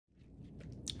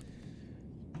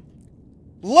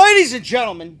Ladies and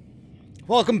gentlemen,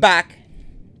 welcome back.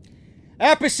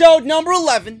 Episode number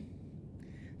 11.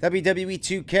 WWE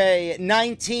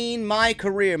 2K19, my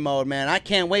career mode, man. I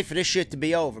can't wait for this shit to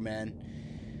be over, man.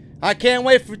 I can't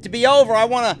wait for it to be over. I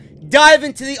want to dive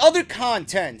into the other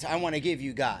content I want to give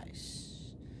you guys.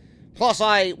 Plus,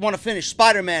 I want to finish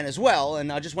Spider-Man as well,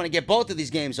 and I just want to get both of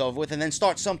these games over with and then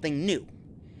start something new.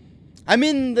 I'm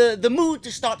in the mood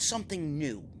to start something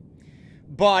new.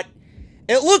 But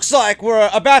it looks like we're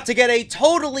about to get a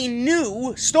totally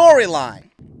new storyline.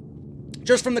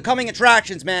 Just from the coming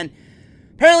attractions, man.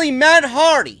 Apparently, Matt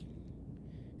Hardy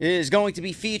is going to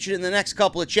be featured in the next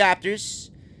couple of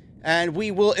chapters. And we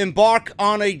will embark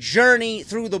on a journey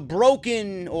through the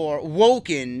broken or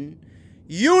woken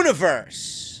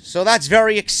universe. So that's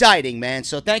very exciting, man.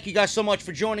 So thank you guys so much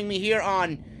for joining me here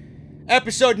on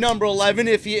episode number 11.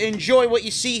 If you enjoy what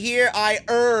you see here, I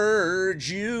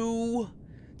urge you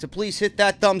to please hit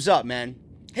that thumbs up, man.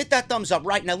 Hit that thumbs up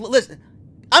right now. Listen,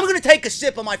 I'm going to take a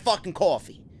sip of my fucking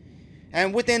coffee.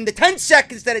 And within the 10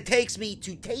 seconds that it takes me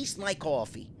to taste my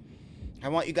coffee, I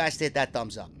want you guys to hit that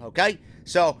thumbs up, okay?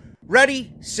 So,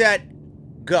 ready, set,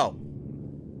 go.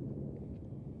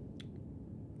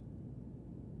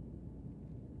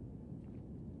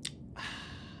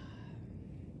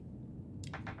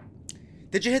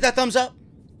 Did you hit that thumbs up?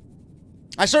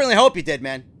 I certainly hope you did,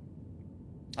 man.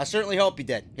 I certainly hope you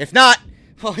did. If not,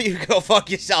 well, you go fuck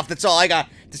yourself. That's all I got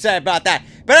to say about that.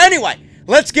 But anyway,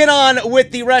 let's get on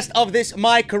with the rest of this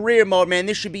My Career mode, man.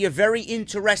 This should be a very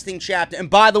interesting chapter. And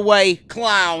by the way,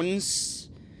 clowns,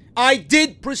 I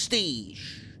did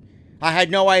Prestige. I had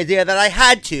no idea that I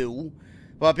had to.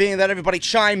 But being that everybody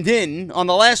chimed in on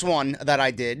the last one that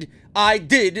I did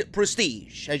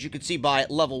Prestige, as you can see by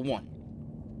level 1.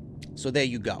 So there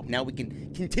you go. Now we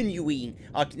can continue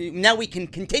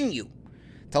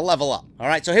to level up.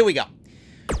 Alright, so here we go.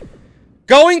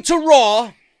 Going to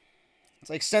Raw. It's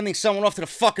like sending someone off to the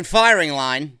fucking firing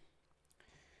line.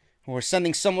 Or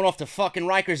sending someone off to fucking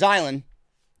Rikers Island.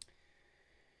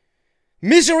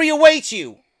 Misery awaits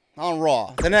you on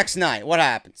Raw the next night. What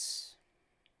happens?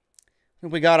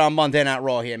 What we got on Monday Night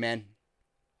Raw here, man?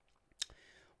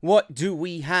 What do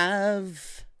we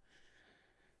have?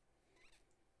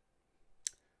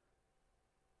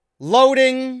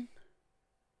 Loading.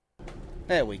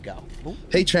 There we go. Ooh.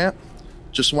 Hey, champ.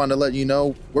 Just wanted to let you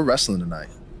know we're wrestling tonight.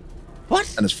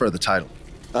 What? And it's for the title.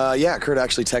 Yeah, Kurt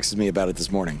actually texted me about it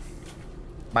this morning.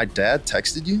 My dad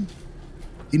texted you?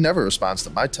 He never responds to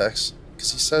my texts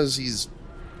because he says he's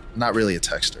not really a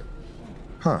texter.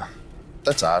 Huh.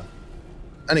 That's odd.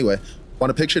 Anyway,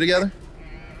 want a picture together?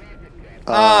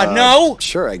 No.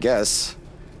 Sure, I guess.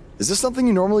 Is this something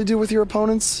you normally do with your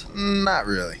opponents? Not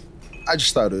really. I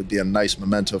just thought it would be a nice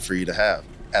memento for you to have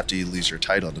after you lose your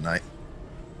title tonight.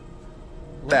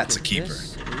 That's a keeper.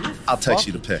 I'll text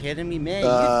you the pic. Kidding me,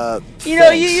 man? You know,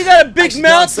 you got a big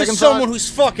mouth for someone who's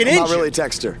fucking injured. I'm not really a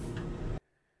texter.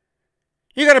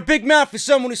 You got a big mouth for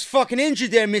someone who's fucking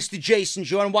injured there, Mr. Jason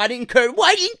Jordan. Why didn't Kurt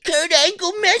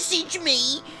Angle message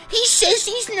me? He says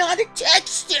he's not a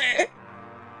texter.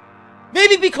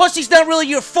 Maybe because he's not really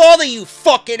your father, you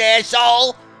fucking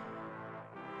asshole.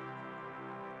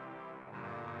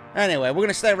 Anyway, we're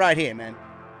gonna stay right here, man.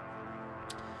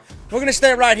 We're gonna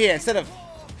stay right here instead of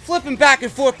flipping back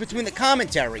and forth between the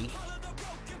commentary,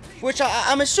 which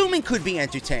I'm assuming could be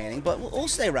entertaining, but we'll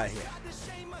stay right here.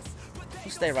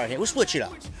 We'll stay right here. We'll switch it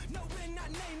up.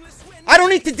 I don't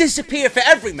need to disappear for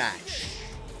every match.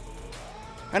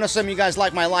 I know some of you guys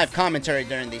like my live commentary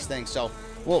during these things, so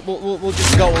we'll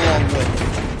just go along with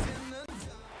it.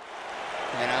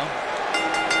 You know?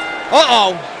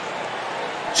 Uh-oh!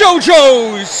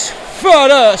 JoJo's fat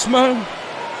ass, man.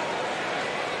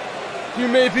 You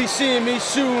may be seeing me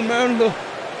soon, man.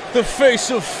 The face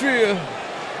of fear.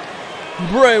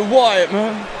 Bray Wyatt,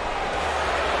 man.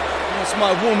 That's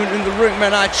my woman in the ring,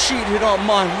 man. I cheated on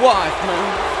my wife,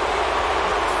 man.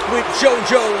 With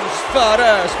JoJo's fat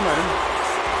ass, man.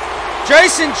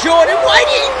 Jason Jordan, why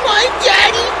didn't my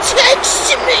daddy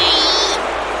text me?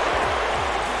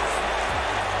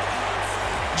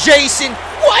 Jason,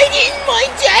 why didn't my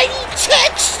daddy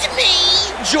text me?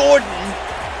 Jordan.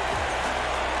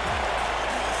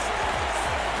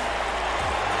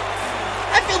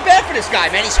 I feel bad for this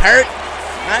guy, man. He's hurt,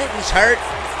 right? He's hurt.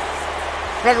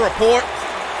 Read a report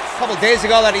a couple days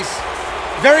ago that he's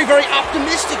very, very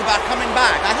optimistic about coming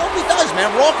back. I hope he does, man.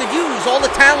 Raw could use all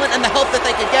the talent and the help that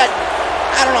they could get.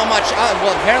 I don't know how much.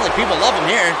 Well, apparently people love him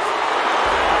here.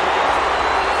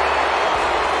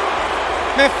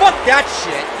 Man, fuck that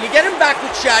shit. You get him back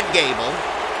with Chad Gable.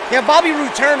 You have Bobby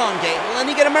Roode turn on Gable, and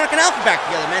you get American Alpha back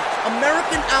together, man.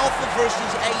 American Alpha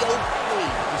versus AOP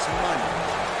is money.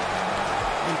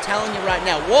 I'm telling you right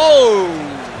now. Whoa!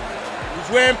 He's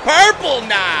wearing purple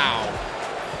now.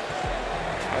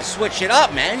 Gotta switch it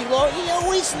up, man. He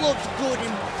always looked good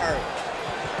in purple.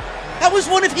 That was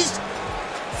one of his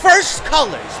first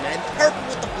colors, man. Purple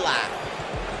with the black.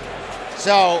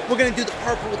 So, we're gonna do the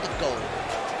purple with the gold.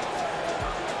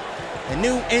 The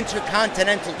new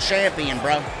Intercontinental Champion,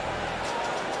 bro.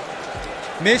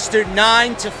 Mr.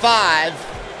 9-5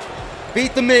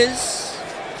 beat The Miz,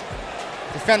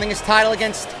 defending his title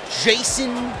against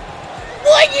Jason.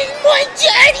 Why didn't my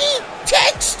daddy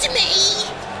text me?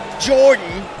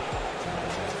 Jordan.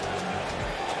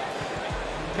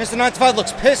 Mr. 9-5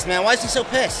 looks pissed, man. Why is he so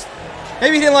pissed?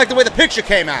 Maybe he didn't like the way the picture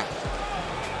came out.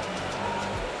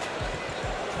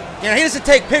 You know, he doesn't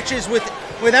take pictures with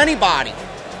anybody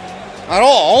at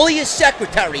all. Only his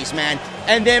secretaries, man.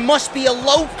 And there must be a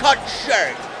low-cut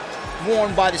shirt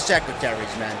worn by the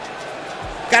secretaries, man.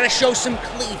 Gotta show some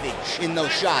cleavage in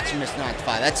those shots from Mr.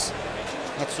 9-5. That's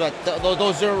what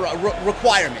those are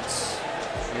requirements.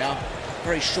 You know,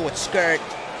 very short skirt.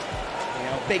 You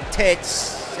know, big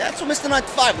tits. That's what Mr.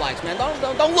 9-5 likes, man.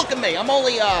 Don't look at me. I'm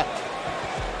only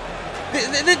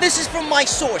this is from my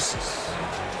sources.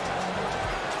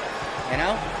 You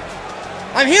know?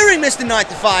 I'm hearing Mr.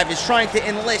 9-5 is trying to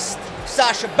enlist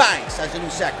Sasha Banks as a new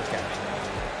secretary.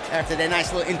 After their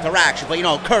nice little interaction. But, you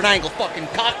know, Kurt Angle fucking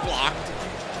cock-blocked.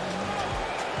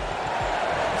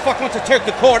 Fuck wants to take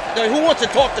the court. Who wants to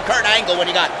talk to Kurt Angle when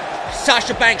you got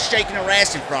Sasha Banks shaking her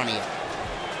ass in front of you?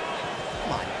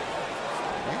 Come on.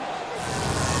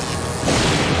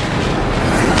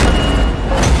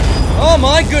 Oh,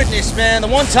 my goodness, man. The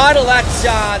one title that's the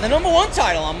 #1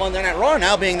 title on Monday Night Raw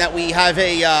now, being that we have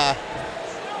a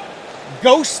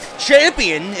ghost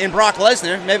champion in Brock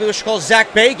Lesnar. Maybe we should call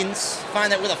Zach Bagans.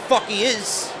 Find out where the fuck he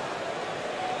is.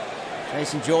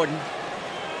 Jason Jordan.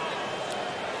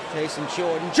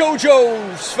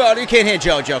 JoJo's father. You can't hear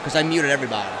JoJo because I muted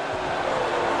everybody.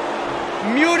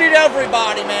 Muted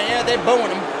everybody, man. Yeah, they're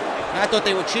booing him. I thought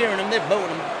they were cheering him. They're booing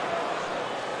him.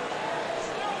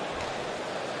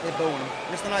 They're booing him.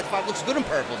 Mr. 9-5 looks good in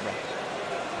purple, bro.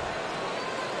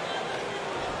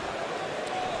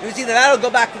 It was either that or go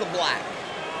back to the black.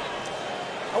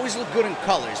 Always look good in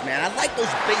colors, man. I like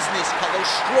those business colors,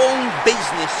 strong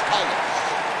business colors.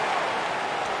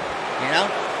 You know?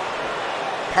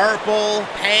 Purple,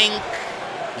 pink,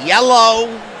 yellow.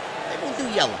 They won't do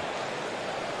yellow.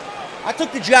 I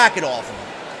took the jacket off of them.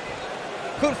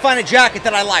 Couldn't find a jacket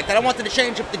that I liked. I wanted to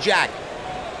change up the jacket.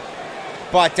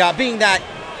 But being that,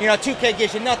 you know, 2K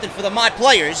gives you nothing for the My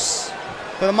Players,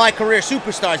 for the My Career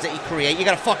Superstars that you create, you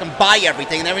gotta fucking buy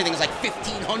everything, and everything's like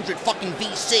 1,500 fucking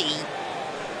VC.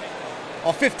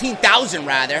 Or 15,000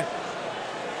 rather.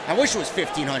 I wish it was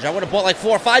 1,500. I would have bought like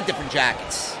 4 or 5 different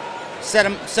jackets. Set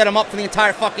them up for the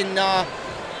entire fucking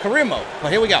career mode.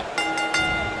 But here we go.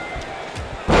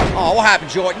 Oh, what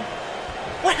happened, Jordan?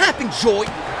 What happened,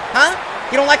 Jordan? Huh?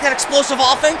 You don't like that explosive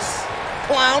offense?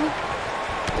 Clown?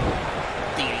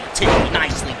 DDT,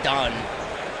 nicely done.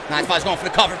 9-5's going for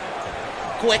the cover.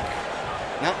 Quick.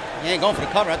 No, he ain't going for the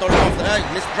cover. I thought he was going for the...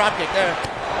 missed the drop kick there.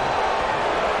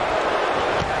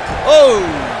 Oh!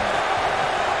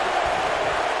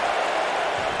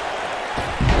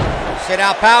 Sit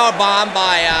out powerbomb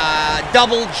by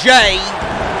Double J.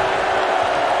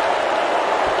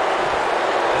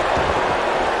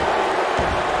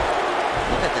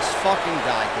 Look at this fucking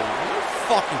guy, dude. Are you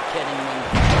fucking kidding me?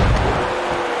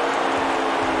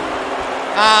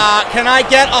 Can I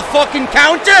get a fucking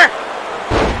counter?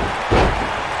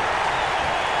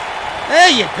 There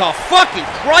you go. Fucking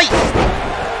Christ.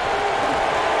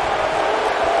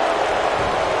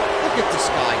 Look at this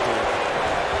guy, dude.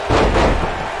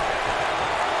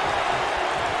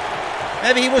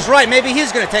 Maybe he was right. Maybe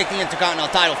he's going to take the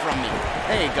Intercontinental title from me.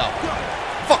 There you go.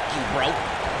 Fuck you, bro.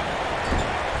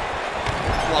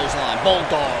 Clothesline.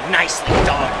 Bulldog. Nicely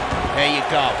done. There you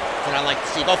go. That's what I like to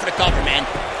see. Go for the cover, man.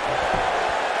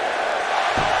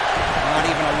 Not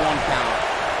even a 1 count.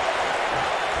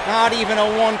 Not even a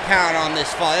 1 count on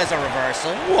this fall. There's a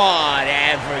reversal.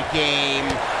 Whatever, game.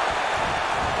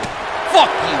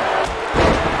 Fuck you.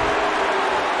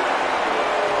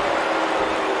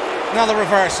 Another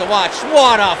reversal. Watch.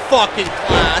 What a fucking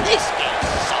clown. This game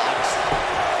sucks.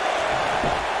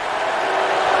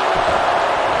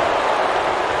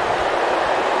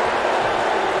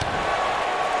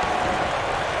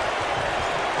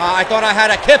 I thought I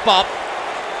had a kip up.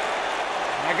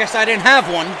 I guess I didn't have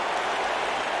one.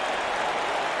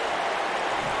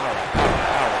 Alright.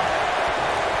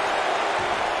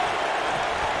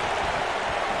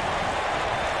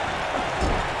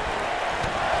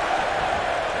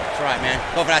 That's right, man.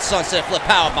 Go for that sunset flip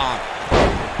powerbomb.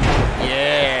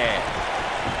 Yeah.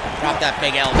 Drop that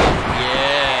big elbow.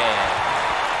 Yeah.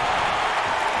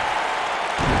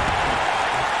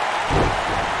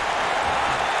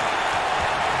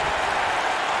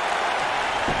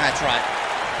 That's right.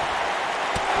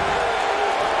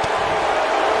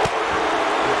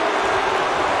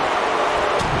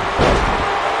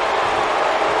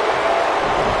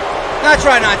 That's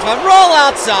right, 9-5. Roll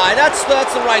outside. That's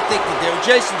the right thing to do.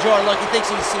 Jason Jordan, look, he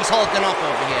thinks he's hulking up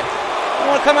over here. You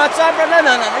want to come outside, bro? No.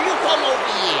 You come over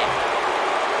here.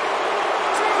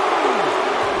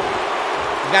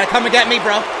 You got to come and get me,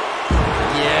 bro.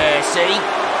 Yeah, see?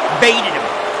 Baited him.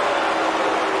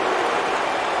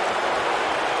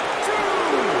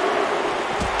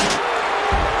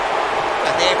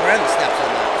 Got the apron and the steps on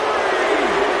that.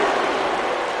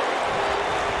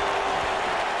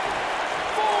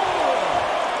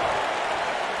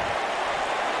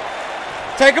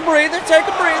 Take a breather, take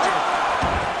a breather.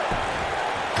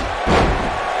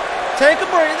 Take a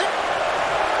breather.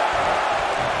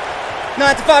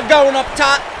 9-5 going up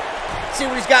top. See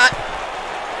what he's got.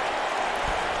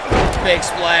 Big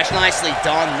splash, nicely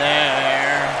done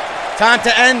there. Time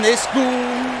to end this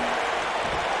goon.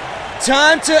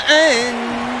 Time to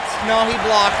end. No, he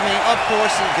blocked me. Of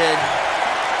course he did.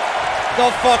 Go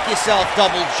fuck yourself,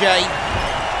 Double J.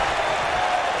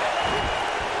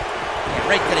 Yeah,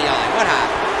 right to the eye. What happened?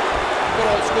 Good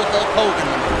old school Hulk Hogan.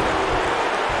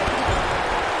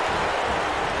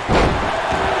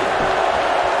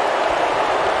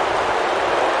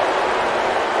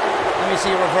 Let me see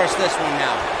you reverse this one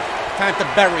now. Time to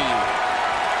bury you.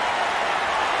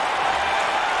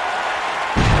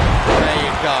 There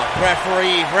you go.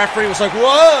 Referee was like,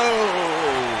 whoa!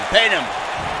 Pin him.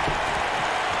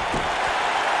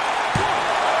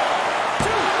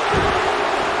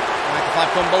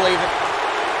 9-5 couldn't believe it.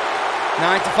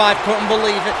 9-5 couldn't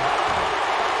believe it.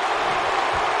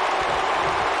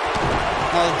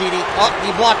 Another DD. Oh,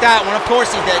 he blocked that one. Of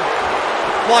course he did.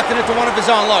 Blocked it into one of his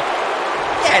own. Look.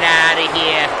 Get out of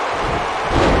here.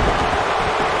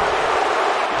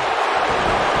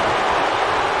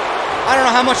 I don't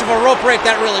know how much of a rope break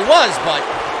that really was, but...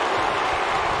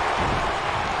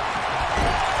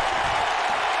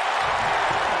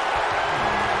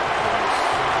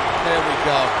 there we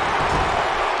go.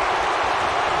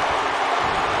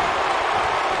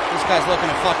 This guy's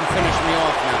looking to fucking finish me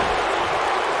off now.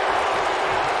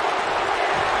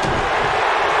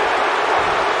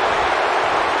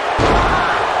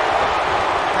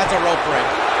 That's a rope break.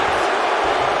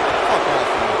 Fuck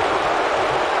off me.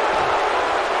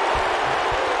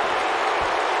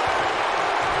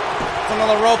 It's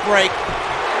another rope break.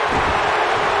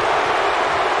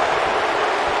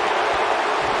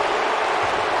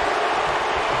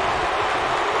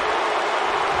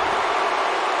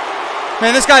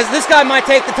 Man, this guy might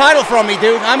take the title from me,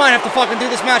 dude. I might have to fucking do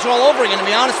this match all over again, to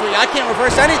be honest with you. I can't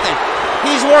reverse anything.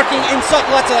 He's working in such...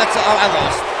 I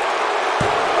lost.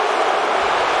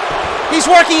 He's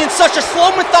working in such a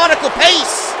slow, methodical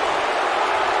pace.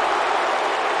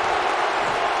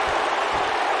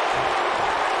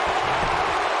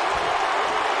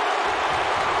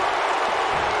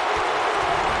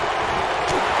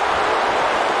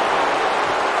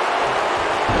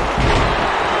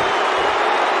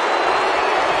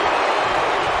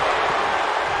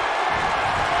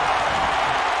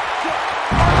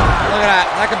 Look at that.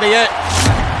 That could be it.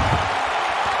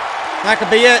 That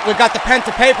could be it. We got the pen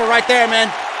to paper right there, man.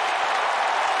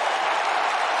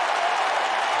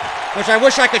 Which I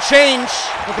wish I could change,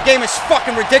 but the game is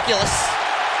fucking ridiculous.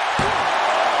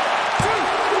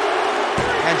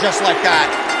 And just like that.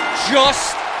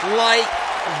 Just like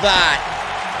that.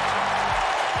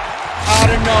 Out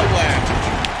of nowhere.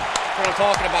 That's what I'm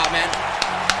talking about, man.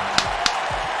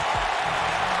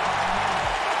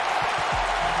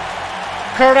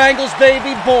 Kurt Angle's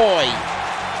baby boy.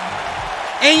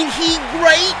 Ain't he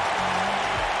great?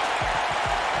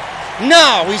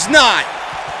 No, he's not.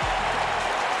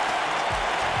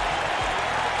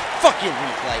 Fuck your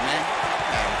replay, man.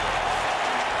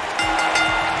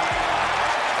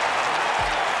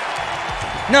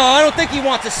 No, I don't think he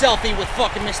wants a selfie with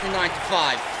fucking Mr.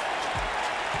 9-5.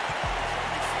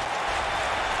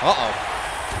 Uh-oh.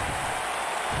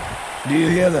 Do you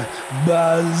hear the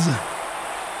buzz?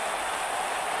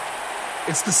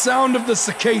 It's the sound of the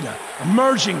cicada,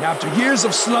 emerging after years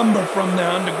of slumber from their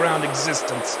underground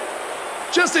existence.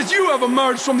 Just as you have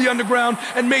emerged from the underground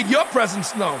and made your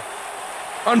presence known.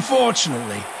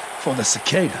 Unfortunately for the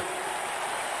cicada,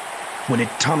 when it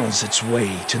tunnels its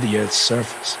way to the Earth's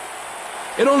surface,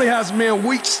 it only has mere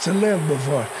weeks to live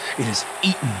before it is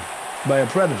eaten by a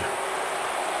predator.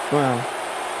 Well,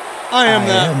 I am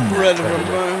that predator,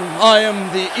 man. I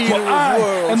am the eater of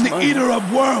worlds. I am the man. eater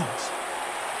of worlds.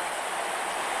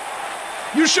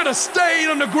 You should have stayed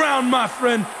underground, my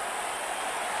friend.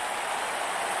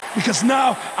 Because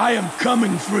now I am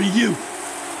coming for you.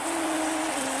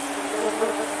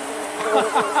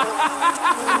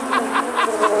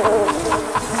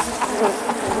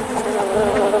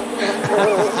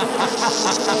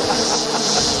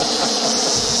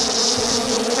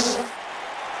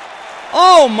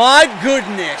 Oh my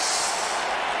goodness.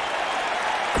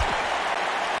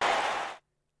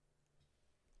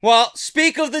 Well,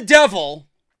 speak of the devil,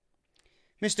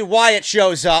 Mr. Wyatt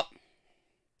shows up,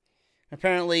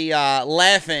 apparently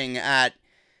laughing at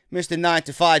Mr. 9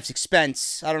 to 5's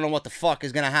expense. I don't know what the fuck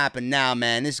is going to happen now,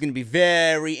 man. This is going to be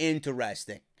very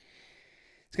interesting.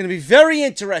 It's going to be very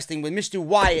interesting with Mr.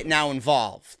 Wyatt now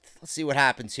involved. Let's see what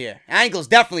happens here. Angle's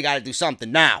definitely got to do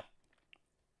something now.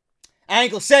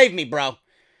 Angle, save me, bro.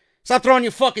 Stop throwing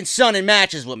your fucking son in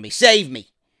matches with me. Save me.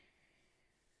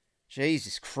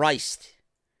 Jesus Christ.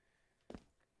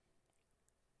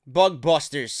 Bug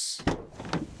busters.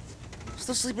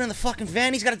 Still sleeping in the fucking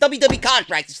van? He's got a WWE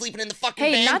contract. He's sleeping in the fucking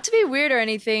van. Hey, not to be weird or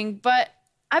anything, but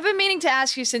I've been meaning to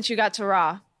ask you since you got to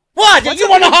Raw. What? What's You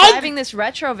up want to with hug? driving this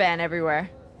retro van everywhere?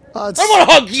 I want to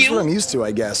hug It's what I'm you. used to,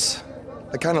 I guess.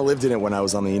 I kind of lived in it when I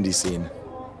was on the indie scene.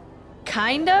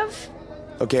 Kind of?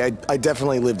 Okay, I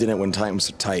definitely lived in it when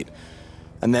times were tight.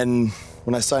 And then,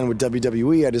 when I signed with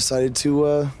WWE, I decided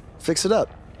to, fix it up.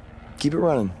 Keep it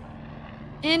running.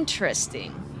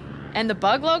 Interesting. And the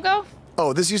bug logo?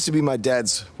 Oh, this used to be my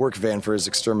dad's work van for his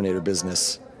exterminator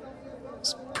business.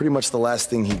 It's pretty much the last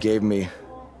thing he gave me.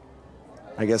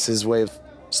 I guess his way of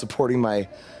supporting my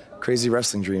crazy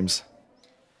wrestling dreams.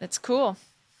 That's cool.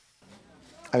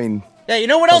 I mean... Yeah, you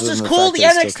know what else other is than cool? fact The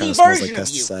that it NXT still kinda smells version like of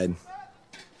you. pesticide.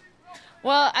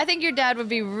 Well, I think your dad would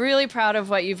be really proud of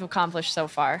what you've accomplished so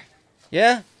far.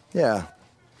 Yeah? Yeah.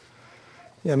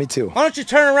 Yeah, me too. Why don't you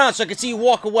turn around so I can see you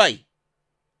walk away?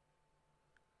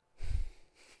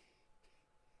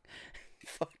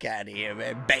 Fuck out of here,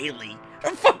 man. Bailey.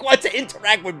 Who the fuck wants to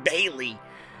interact with Bailey?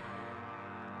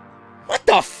 What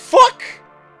the fuck?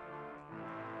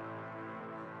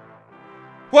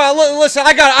 Well, listen,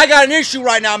 I got an issue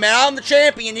right now, man. I'm the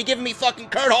champion. You're giving me fucking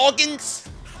Kurt Hawkins?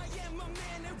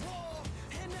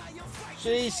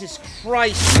 Jesus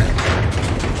Christ.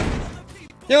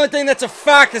 The only thing that's a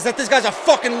fact is that this guy's a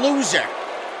fucking loser.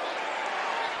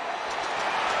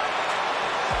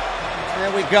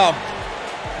 There we go.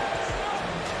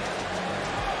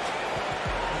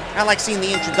 I like seeing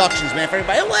the introductions, man. For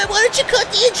everybody, why don't you cut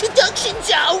the introductions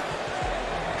out?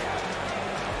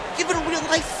 Give it a real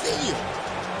life feel.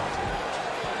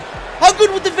 How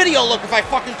good would the video look if I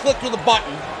fucking click through the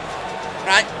button,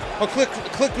 right? Or click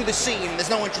through the scene. There's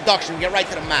no introduction. We get right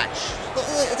to the match.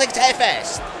 It's like it's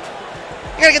half-assed.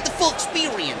 You gotta get the full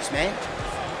experience, man.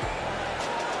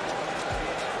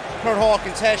 Kurt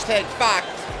Hawkins, hashtag fact.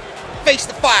 Face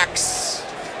the facts.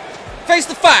 Face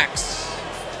the facts.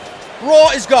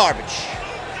 Raw is garbage.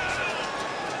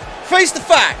 Face the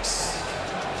facts.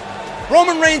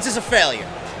 Roman Reigns is a failure.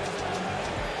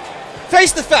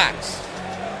 Face the facts.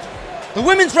 The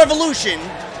women's revolution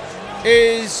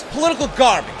is political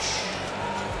garbage.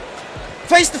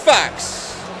 Face the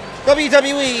facts.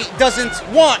 WWE doesn't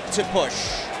want to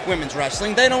push women's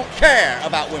wrestling. They don't care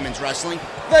about women's wrestling.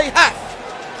 They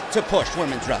have to push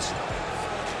women's wrestling.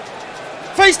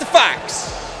 Face the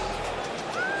facts.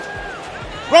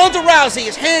 Ronda Rousey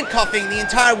is handcuffing the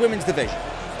entire women's division.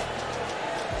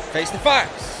 Face the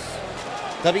facts.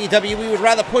 WWE would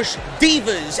rather push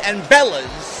divas and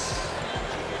Bellas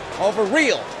over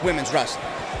real women's wrestling.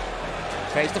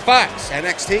 Face the facts.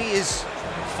 NXT is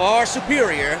far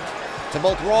superior to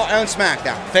both Raw and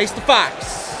SmackDown. Face the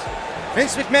facts.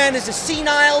 Vince McMahon is a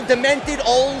senile, demented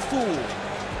old fool.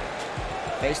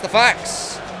 Face the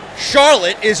facts.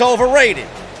 Charlotte is overrated.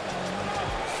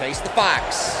 Face the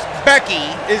facts. Becky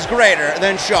is greater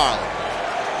than Charlotte.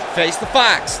 Face the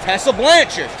facts. Tessa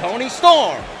Blanchard, Toni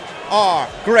Storm are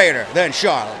greater than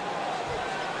Charlotte.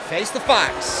 Face the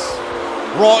facts.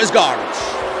 Raw is garbage.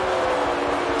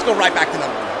 Let's go right back to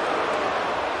number 1.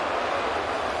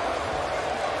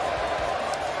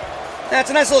 That's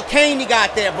a nice little cane you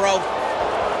got there, bro.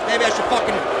 Maybe I should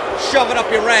fucking shove it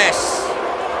up your ass.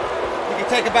 You can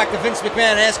take it back to Vince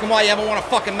McMahon and ask him why you haven't won a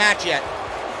fucking match yet.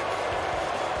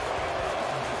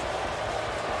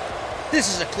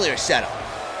 This is a clear setup.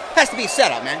 Has to be a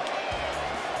setup, man.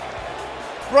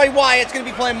 Bray Wyatt's gonna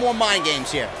be playing more mind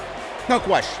games here. No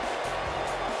question.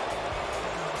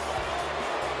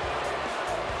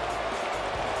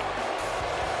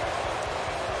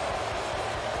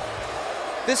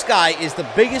 This guy is the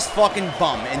biggest fucking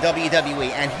bum in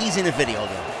WWE, and he's in a video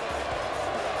game.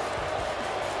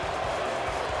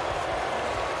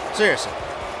 Seriously.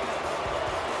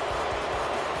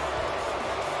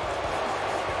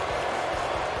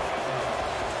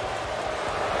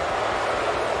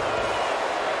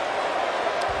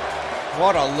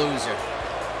 What a loser.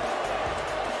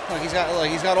 Look, he's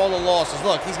got all the losses.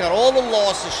 Look, he's got all the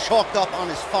losses chalked up on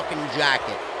his fucking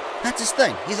jacket. That's his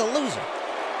thing. He's a loser.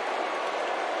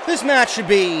 This match should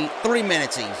be 3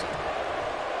 minutes easy.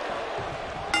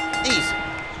 Easy.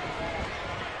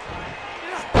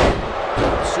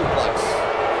 Suplex.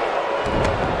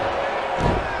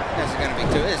 This is gonna be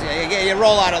too. Yeah, you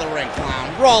roll out of the ring, clown.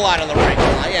 Roll out of the ring,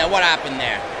 clown. Yeah, what happened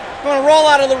there? You wanna roll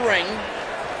out of the ring?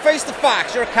 Face the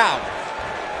facts. You're a coward.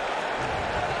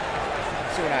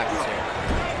 Let's see what happens here.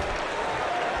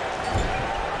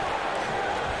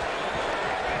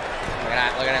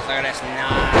 Look at this.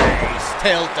 Nice.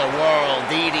 Tilt-a-whirl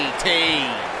DDT.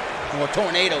 Or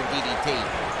tornado DDT.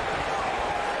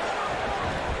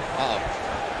 Uh-oh.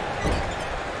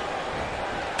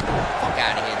 Fuck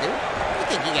out of here, dude. You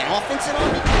think you get offensive on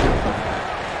me?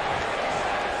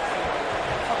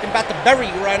 Fucking about to bury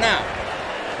you right now.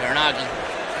 Uranagi.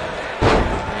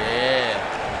 Yeah.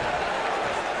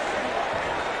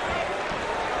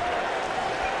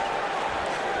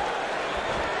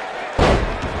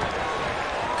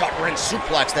 Gut-wrench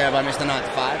suplex there by Mr.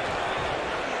 9-to-5.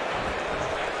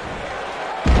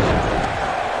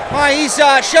 All right, he's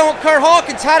showing Kurt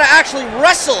Hawkins how to actually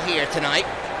wrestle here tonight.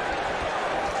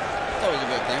 That's always a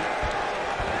good thing.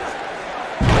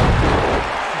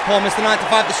 Call Mr.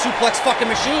 9-to-5 the suplex fucking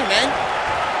machine, man.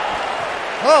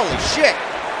 Holy shit.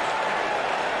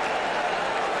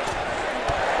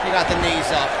 He got the knees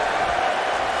up.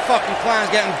 Fucking clown's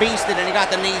getting beasted and he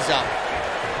got the knees up.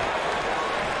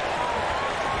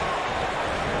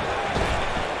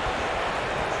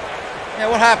 Yeah,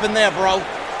 what happened there, bro?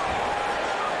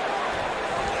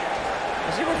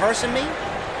 Is he reversing me? I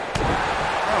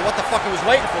don't know what the fuck he was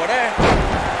waiting for there.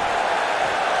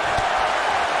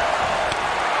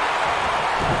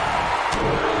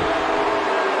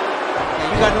 Yeah,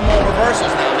 you got no more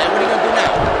reversals now, man. What are you gonna do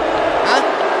now? Huh?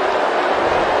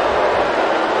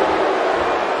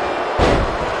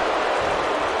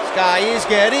 This guy is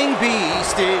getting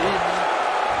beasted.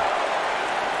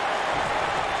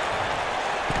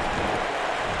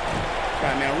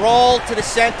 Right, man, roll to the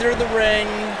center of the ring.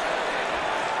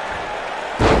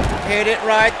 Hit it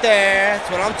right there. That's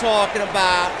what I'm talking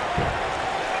about.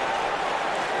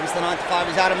 Mr. 9-to-5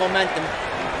 is out of momentum.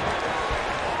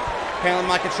 Apparently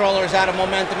my controller is out of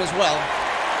momentum as well.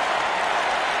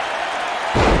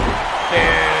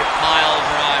 Big pile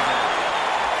driver.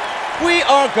 We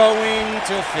are going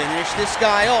to finish this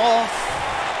guy off.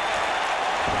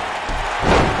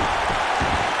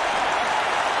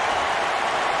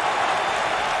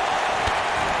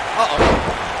 Uh-oh.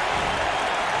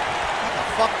 What the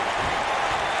fuck?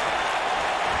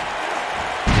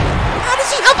 How does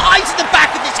he have eyes in the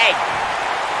back of his head?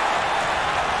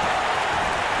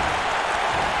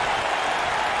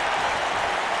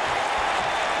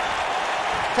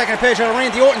 Taking a page out of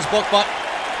Randy Orton's book, but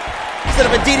instead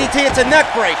of a DDT, it's a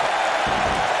neck breaker.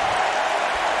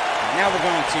 Now we're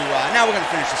going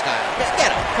to finish this guy off. Get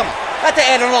him, come on. Have to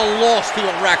add another loss to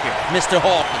your record, Mr.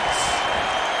 Hawkins.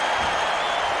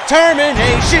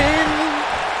 Termination.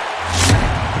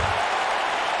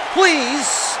 Please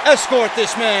escort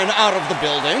this man out of the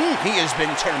building. He has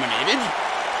been terminated.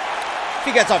 If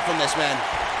he gets up from this, man.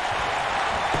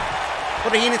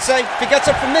 What did Heenan say? If he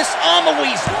gets up from this, I'm a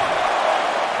weasel.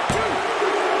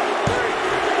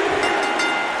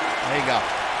 There you go.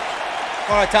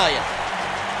 What did I tell you?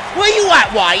 Where you at,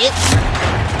 Wyatt?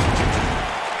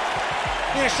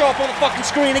 You gonna show up on the fucking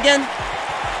screen again?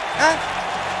 Huh?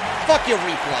 Fuck your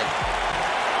replay.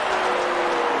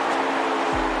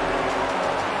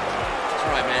 That's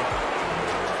right, man.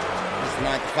 Mr.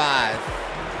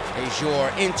 9-to-5 is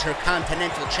your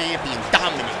Intercontinental Champion,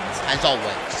 dominant, as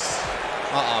always.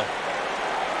 Uh-oh.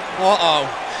 Uh-oh.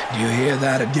 Do you hear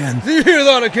that again? Do you hear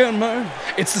that again, man?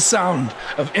 It's the sound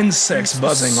of insects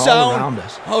buzzing all around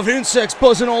us. Of insects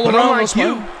buzzing all around us,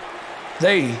 man.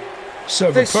 They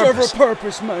serve They a purpose. serve a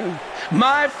purpose, man.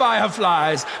 My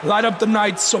fireflies light up the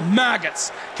night so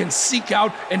maggots can seek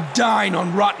out and dine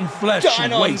on rotten flesh Dine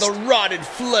and on waste. the rotted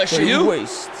flesh For and you?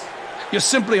 waste. You're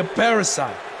simply a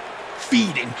parasite,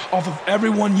 feeding off of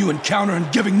everyone you encounter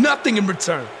and giving nothing in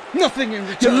return. Nothing in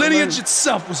return. Your lineage man.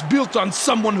 itself was built on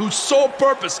someone whose sole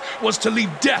purpose was to leave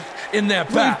death in their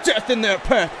path. Leave death in their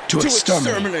path. To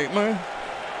exterminate, exterminate. man.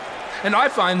 And I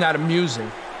find that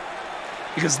amusing,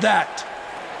 because that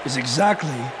is exactly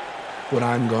what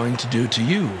I'm going to do to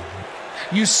you.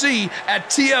 You see, at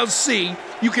TLC,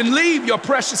 you can leave your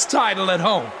precious title at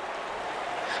home.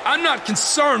 I'm not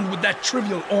concerned with that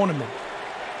trivial ornament.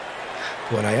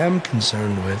 What I am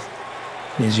concerned with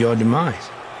is your demise.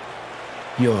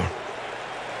 Your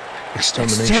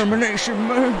extermination. Extermination,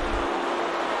 man.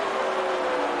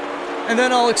 And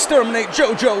then I'll exterminate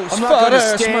JoJo's I'm not fat gonna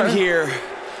ass, stand man. here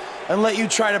and let you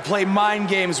try to play mind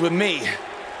games with me.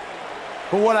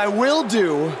 But what I will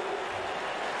do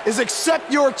is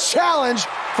accept your challenge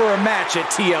for a match at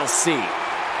TLC.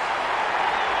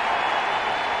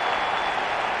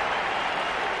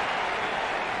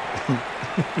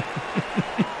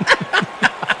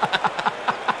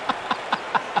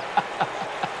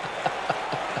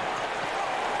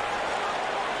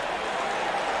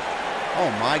 Oh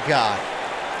my God.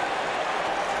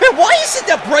 Man, why is it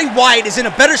that Bray Wyatt is in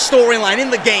a better storyline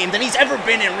in the game than he's ever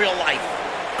been in real life?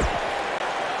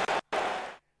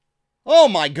 Oh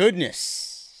my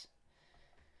goodness.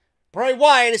 Bray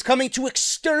Wyatt is coming to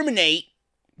exterminate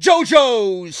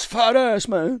JoJo's fat ass,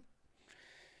 man.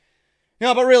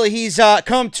 No, but really, he's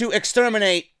come to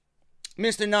exterminate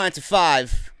Mr. 9 to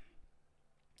 5.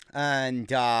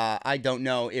 And I don't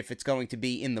know if it's going to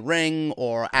be in the ring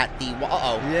or at the...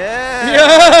 Uh-oh. Yeah!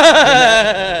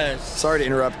 Yes! Sorry to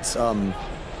interrupt,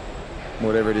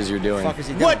 whatever it is you're doing. What the fuck is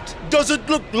he doing? What does it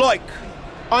look like?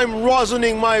 I'm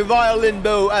rosining my violin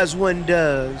bow as one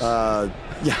does.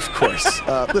 Yeah, of course.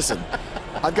 Listen,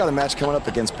 I've got a match coming up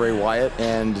against Bray Wyatt,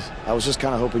 and I was just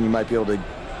kind of hoping you might be able to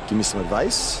give me some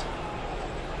advice.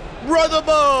 Brother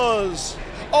Buzz,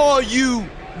 are you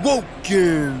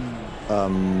woken?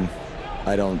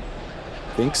 I don't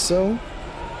think so.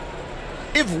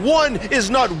 If one is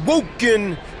not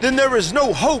woken, then there is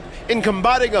no hope in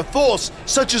combating a force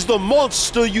such as the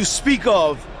monster you speak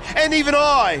of. And even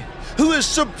I, who is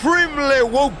supremely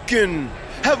woken,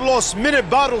 have lost many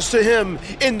battles to him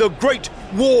in the Great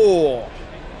War.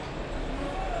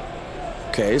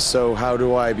 Okay, so how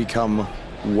do I become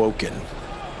woken?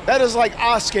 That is like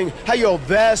asking how your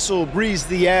vessel breathes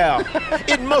the air.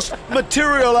 It must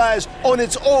materialize on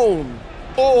its own.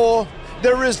 Or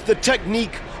there is the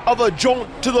technique of a jaunt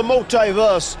to the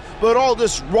multiverse, but all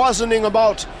this rosining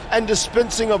about and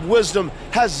dispensing of wisdom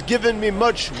has given me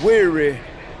much weary.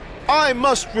 I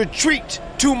must retreat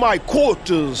to my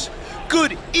quarters.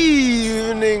 Good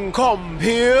evening,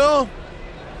 compeer.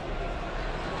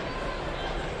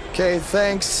 Okay,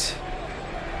 thanks.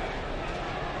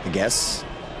 I guess.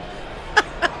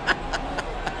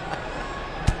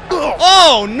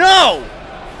 Oh, no!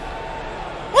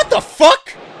 What the fuck?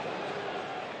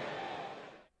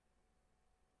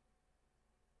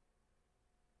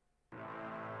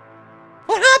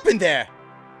 What happened there?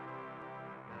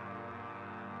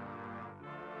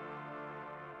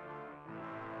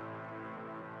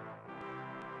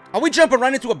 Are we jumping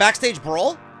right into a backstage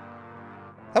brawl?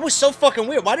 That was so fucking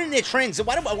weird. Why didn't it transit?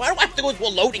 Why do I have to go to a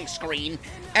loading screen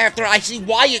after I see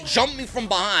Wyatt jump me from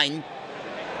behind?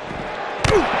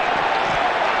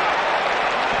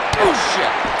 Oh, shit.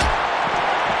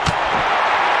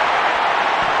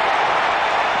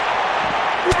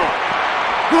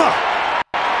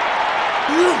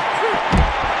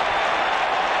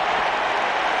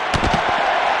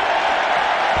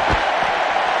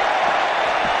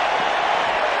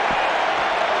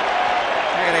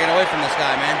 I gotta get away from this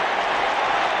guy, man.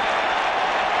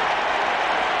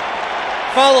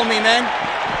 Follow me, man.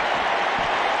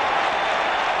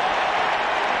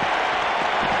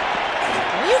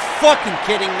 Are you fucking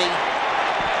kidding me?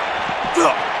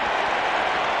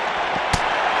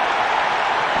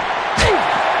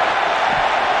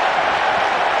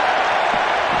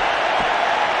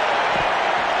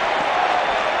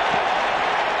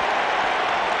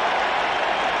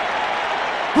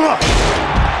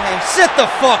 Hey, sit the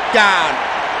fuck down,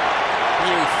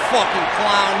 you fucking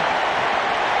clown.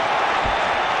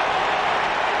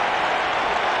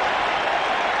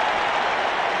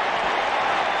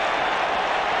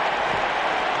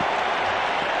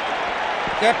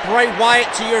 Get Bray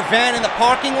Wyatt to your van in the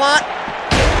parking lot?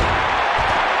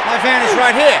 My van is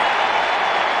right here.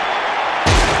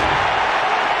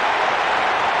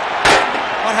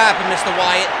 What happened, Mr.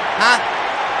 Wyatt? Huh?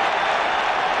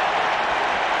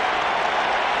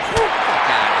 Fuck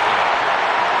out of here.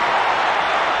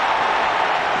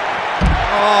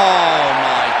 Oh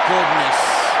my goodness.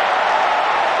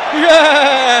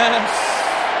 Yes!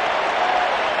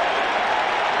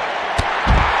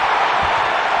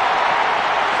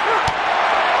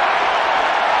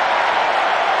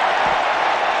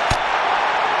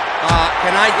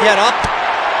 Can I get up?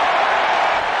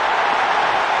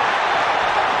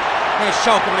 He's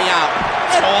choking me out.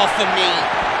 Get off of me.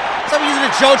 Stop using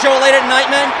a JoJo late at night,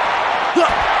 man.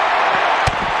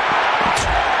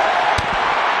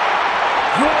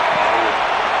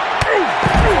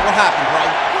 What happened, bro?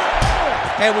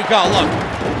 Here we go, look.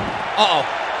 Uh-oh.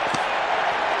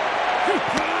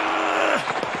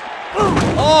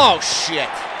 Oh, shit.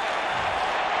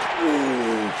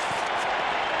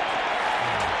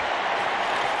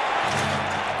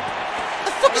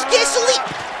 The fuck is gasoline?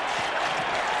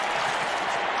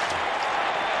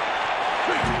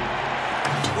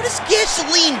 What is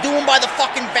gasoline doing by the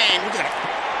fucking van? What,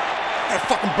 gonna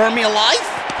fucking burn me alive?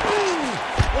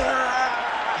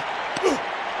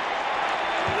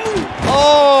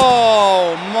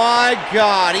 Oh my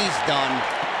God, he's done.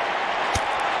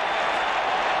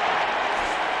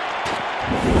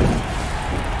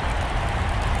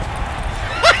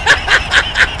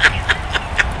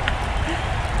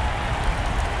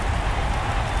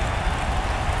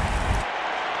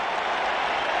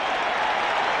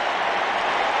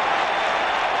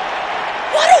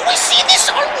 Why don't we see this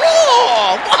on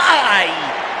Raw? Why?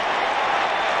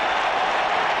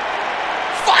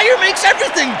 Fire makes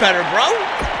everything better, bro.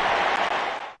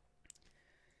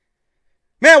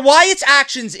 Man, Wyatt's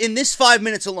actions in this 5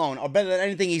 minutes alone are better than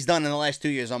anything he's done in the last 2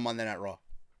 years on Monday Night Raw.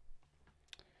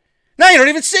 Now you don't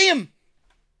even see him.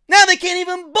 Now they can't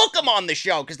even book him on the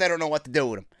show because they don't know what to do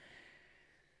with him.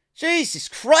 Jesus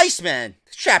Christ, man.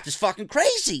 This chapter's fucking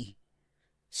crazy.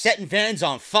 Setting vans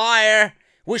on fire.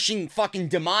 Wishing fucking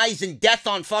demise and death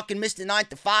on fucking Mr. 9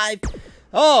 to 5.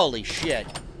 Holy shit.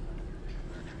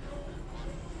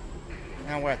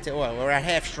 Now we're at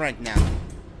half strength now.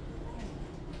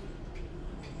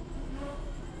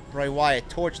 Bray Wyatt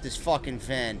torched this fucking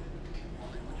van.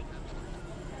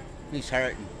 He's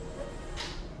hurting.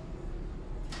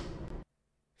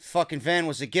 Fucking van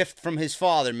was a gift from his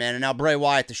father, man, and now Bray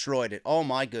Wyatt destroyed it. Oh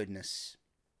my goodness.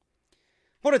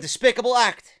 What a despicable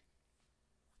act.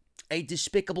 A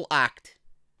despicable act.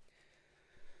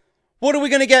 What are we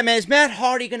going to get, man? Is Matt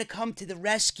Hardy going to come to the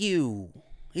rescue?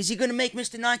 Is he going to make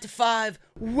Mr. 9 to 5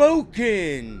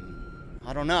 woken?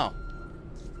 I don't know.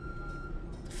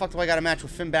 The fuck do I got a match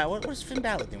with Finn Balor? What is Finn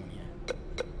Balor doing here?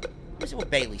 Listen what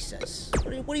Bailey says.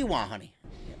 What do you want, honey?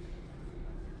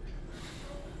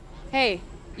 Hey,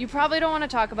 you probably don't want to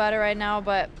talk about it right now,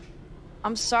 but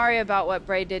I'm sorry about what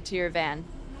Bray did to your van.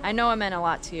 I know it meant a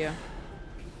lot to you.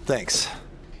 Thanks.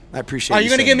 I appreciate it. Are you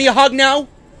going to give me a hug now?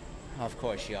 Of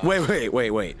course you are.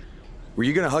 Wait. Were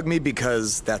you going to hug me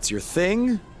because that's your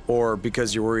thing, or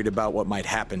because you're worried about what might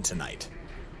happen tonight?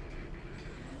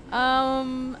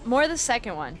 More the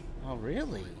second one. Oh,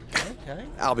 really? Okay.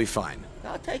 I'll be fine.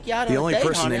 I'll take you out The on a only date,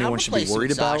 person honey. anyone I'll should be replace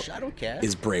worried some about Sasha. I don't care.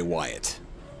 is Bray Wyatt.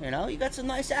 You know, you got some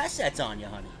nice assets on you,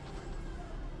 honey.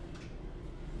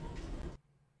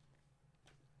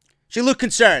 She looked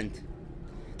concerned.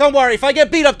 Don't worry, if I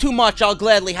get beat up too much, I'll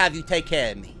gladly have you take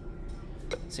care of me.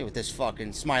 Let's see what this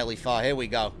fucking smiley file. Here we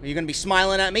go. Are you gonna be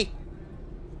smiling at me?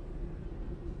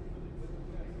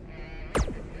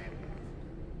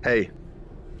 Hey.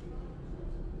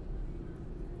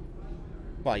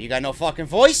 What, you got no fucking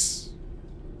voice?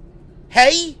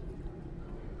 Hey?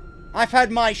 I've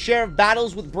had my share of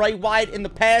battles with Bray Wyatt in the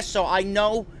past, so I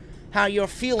know how you're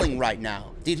feeling right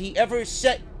now. Did he ever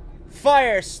set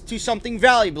fire to something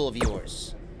valuable of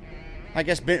yours? I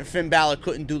guess Finn Balor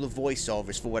couldn't do the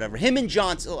voiceovers for whatever. Him and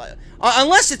John...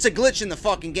 unless it's a glitch in the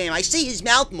fucking game. I see his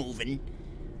mouth moving.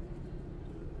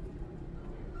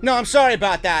 No, I'm sorry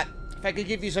about that. If I could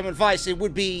give you some advice, it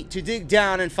would be to dig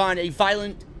down and find a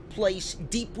violent place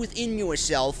deep within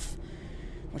yourself,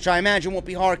 which I imagine won't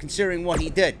be hard considering what he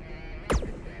did.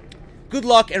 Good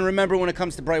luck, and remember, when it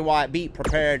comes to Bray Wyatt, be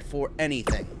prepared for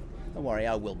anything. Don't worry,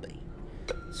 I will be.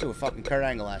 Let's see what fucking Kurt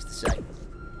Angle has to say.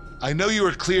 I know you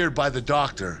were cleared by the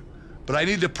doctor, but I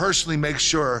need to personally make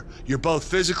sure you're both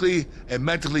physically and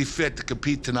mentally fit to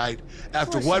compete tonight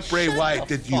after what Bray Wyatt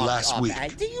did to you last week.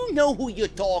 Man. Do you know who you're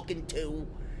talking to?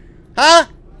 Huh?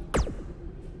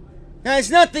 There's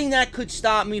nothing that could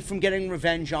stop me from getting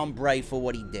revenge on Bray for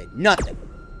what he did. Nothing.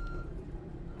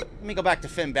 Let me go back to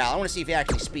Finn Balor. I want to see if he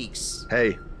actually speaks.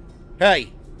 Hey.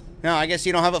 Hey. No, I guess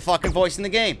you don't have a fucking voice in the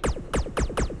game.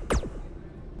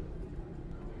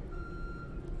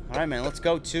 Alright, man. Let's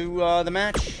go to the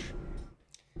match.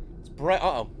 It's Bray...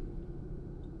 Uh-oh.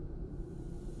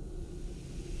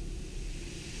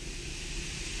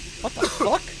 What the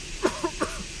fuck?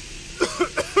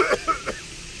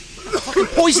 Fucking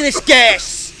poisonous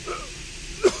gas!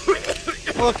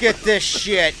 Look at this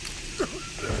shit.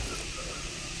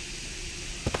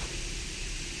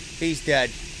 He's dead.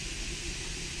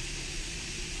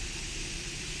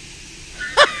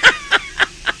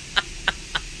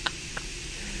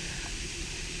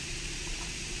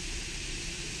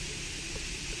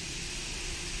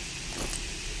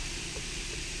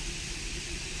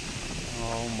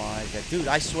 my God. Dude,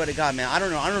 I swear to God, man. I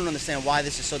don't know. I don't understand why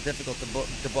this is so difficult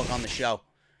to book on the show.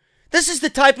 This is the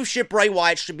type of shit Bray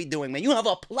Wyatt should be doing, man. You have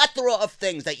a plethora of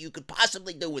things that you could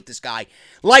possibly do with this guy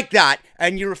like that,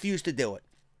 and you refuse to do it.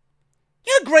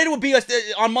 You know how great it would be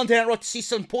on Monday Night Raw to see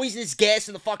some poisonous gas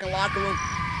in the fucking locker room?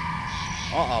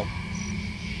 Uh-oh.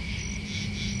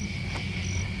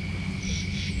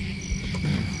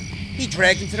 He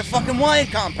dragged him to the fucking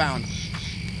Wyatt compound.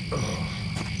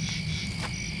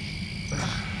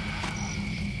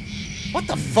 What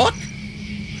the fuck?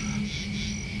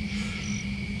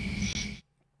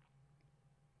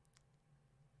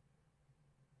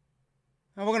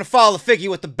 Now we're gonna follow the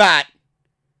figure with the bat.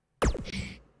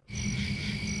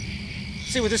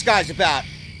 See what this guy's about.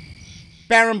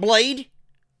 Baron Blade?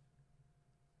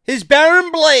 His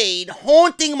Baron Blade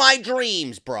haunting my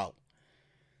dreams, bro.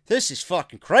 This is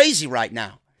fucking crazy right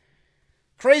now.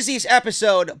 Craziest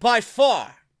episode by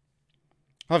far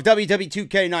of WWE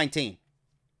 2K19.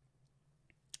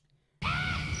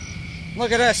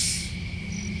 Look at this.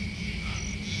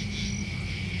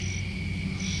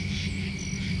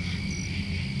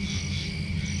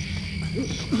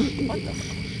 What the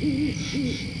fuck?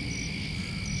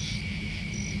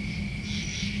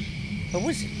 Who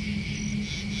is it?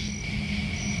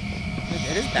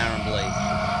 It is Baron Blade.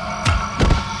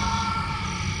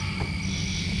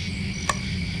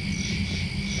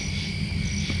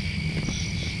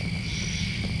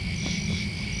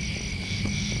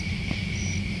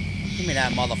 Give me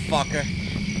that motherfucker.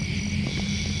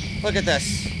 Look at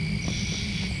this.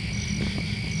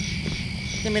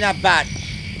 Give me that bat.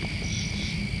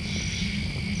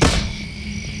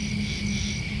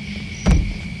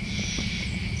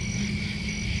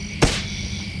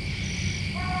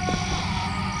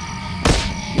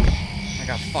 I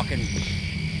got fucking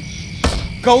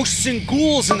ghosts and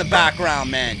ghouls in the background,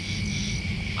 man.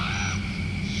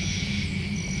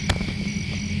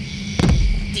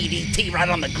 DDT right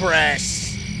on the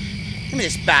grass. Give me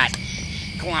this bat,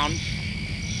 clown.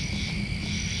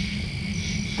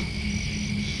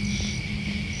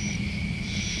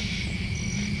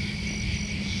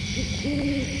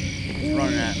 He's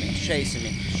running at me, chasing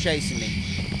me, chasing me,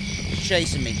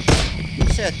 chasing me.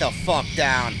 Sit the fuck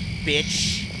down,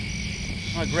 bitch.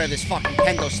 I'm gonna grab this fucking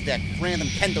kendo stick. Random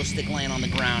kendo stick laying on the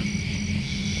ground.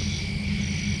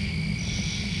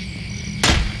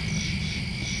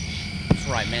 That's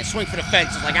right, man. Swing for the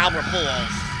fences like Albert Pujols.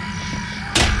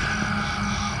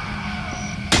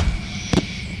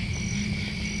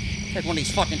 Take one of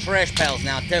these fucking trash pails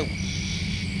now, too.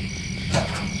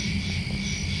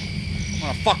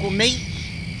 Wanna fuck with me?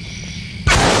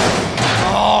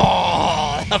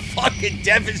 Oh, fucking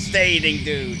devastating,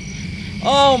 dude.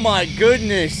 Oh my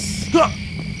goodness. Can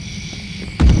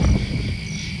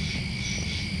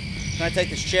I take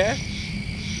this chair?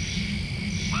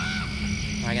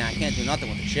 I can't do nothing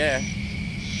with the chair.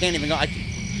 Can't even go.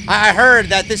 I heard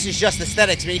that this is just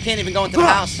aesthetics, but you can't even go into the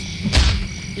house.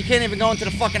 You can't even go into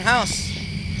the fucking house.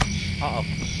 Uh-oh.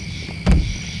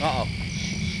 Uh-oh.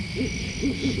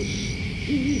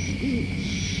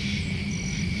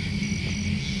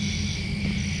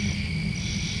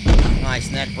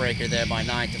 Nice neck breaker there by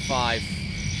 9 to 5.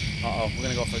 Uh-oh, we're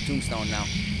gonna go for a tombstone now.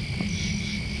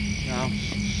 No.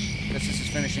 This is his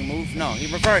finishing move? No, he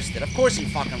reversed it. Of course he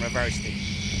fucking reversed it.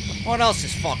 What else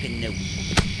is fucking new?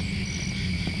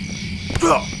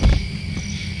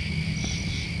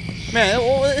 Man,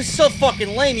 it's so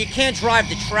fucking lame. You can't drive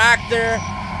the tractor.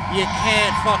 You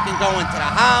can't fucking go into the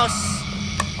house.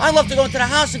 I love to go into the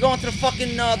house and go into the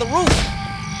fucking, the roof.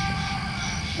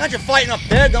 Imagine fighting up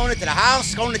there, going into the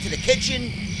house, going into the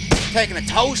kitchen, taking a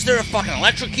toaster, fucking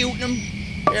electrocuting him,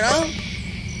 you know?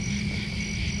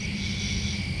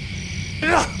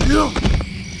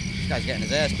 This guy's getting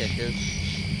his ass kicked, dude.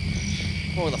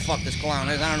 Who the fuck this clown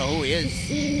is, I don't know who he is.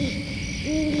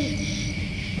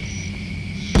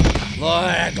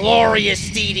 Lord, glorious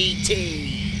DDT.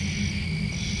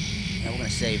 Now we're gonna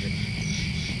save it.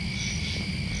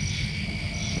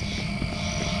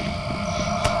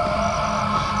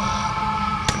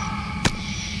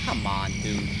 Come on,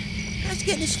 dude. The guy's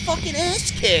getting his fucking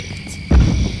ass kicked.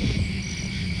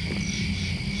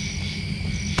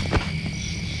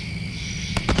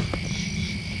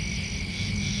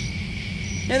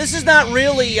 Yeah, this is not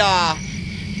really a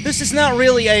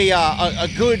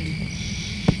good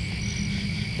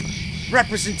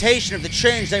representation of the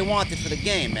change they wanted for the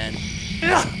game, man.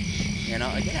 You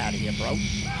know, get out of here, bro.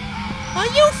 Are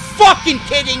you fucking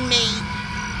kidding me?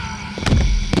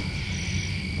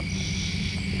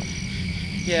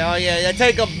 Yeah, oh yeah,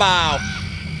 take a bow.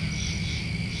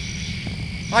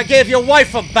 I gave your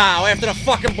wife a bow after the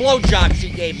fucking blowjob she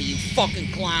gave me, you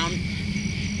fucking clown.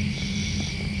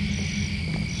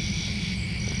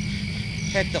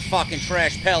 Pick the fucking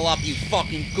trash pail up, you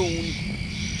fucking goon.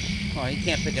 Oh, he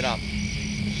can't pick it up.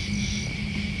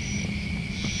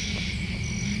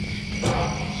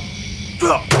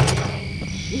 Get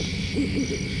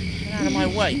out of my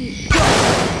way.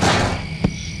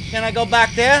 Can I go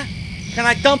back there? Can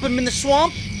I dump him in the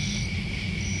swamp?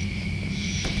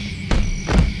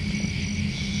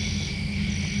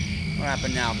 What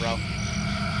happened now, bro?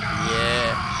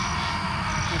 Yeah.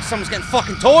 Like someone's getting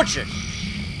fucking tortured.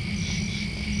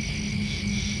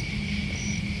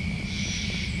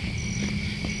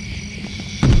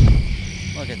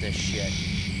 Look at this shit.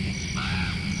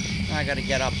 I gotta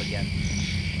get up again.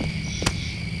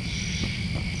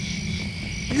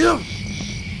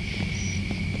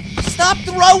 Stop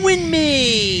throwing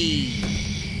me!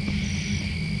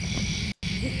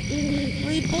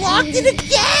 He blocked it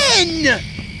again!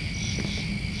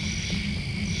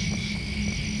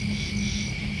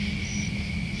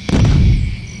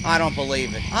 I don't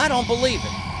believe it. I don't believe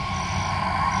it.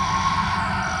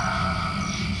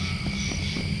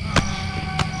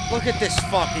 Look at this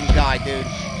fucking guy, dude.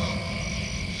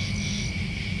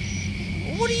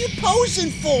 What are you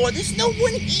posing for? There's no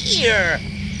one here.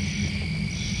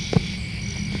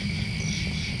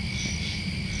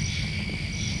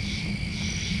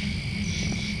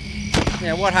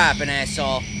 Yeah, what happened,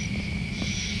 asshole?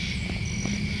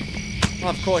 Well,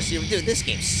 of course you... Dude, this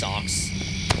game sucks.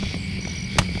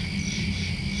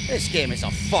 This game is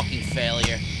a fucking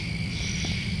failure.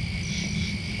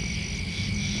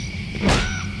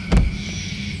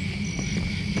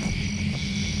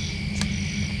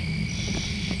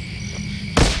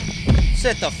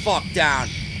 Sit the fuck down.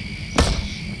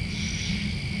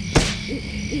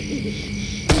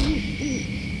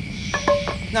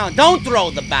 No, don't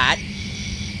throw the bat.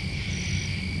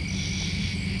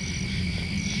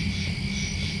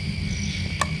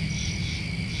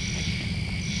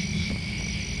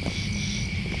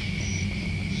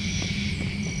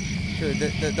 Dude,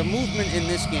 the movement in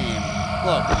this game.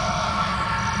 Look.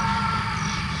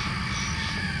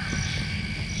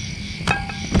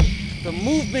 The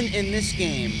movement in this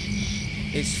game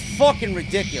is fucking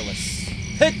ridiculous.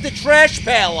 Pick the trash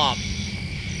pail up.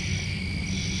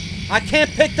 I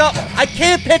can't pick up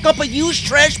a used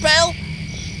trash pail?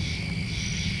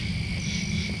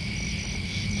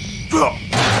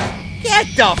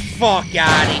 Get the fuck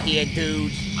out of here,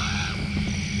 dude.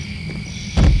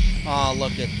 Oh,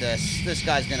 look at this. This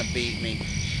guy's gonna beat me.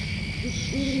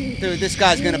 Dude, this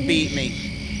guy's gonna beat me.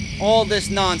 All this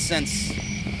nonsense.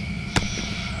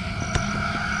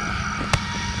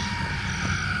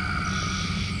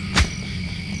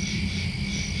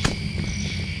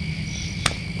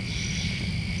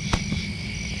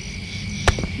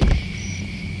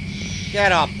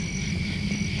 Get up.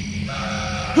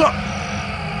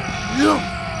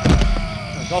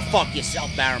 Go fuck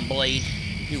yourself, Baron Blade.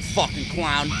 You fucking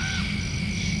clown.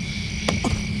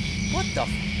 What the f...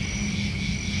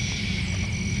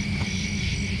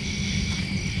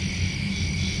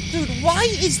 Dude, why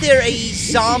is there a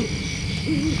zombie...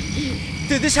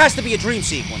 Dude, this has to be a dream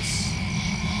sequence.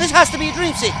 This has to be a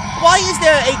dream sequence. Why is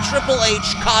there a Triple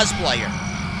H cosplayer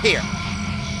here?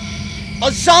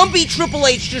 A zombie Triple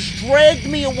H just dragged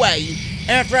me away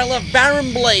after I left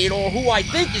Baron Blade, or who I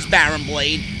think is Baron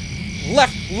Blade,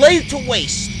 laid to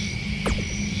waste.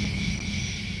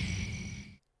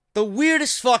 The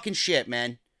weirdest fucking shit,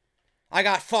 man. I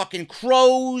got fucking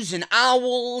crows and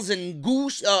owls and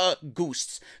ghosts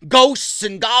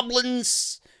and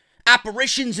goblins,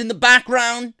 apparitions in the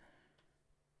background.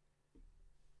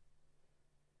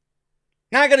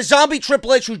 Now I got a zombie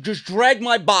Triple H who just dragged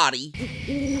my body.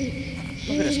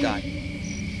 Look at this guy.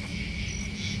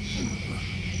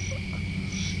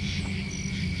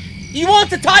 You want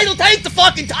the title? Take the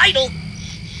fucking title!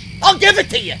 I'll give it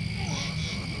to you!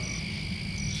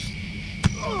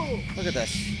 Look at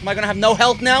this. Am I gonna have no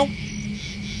health now?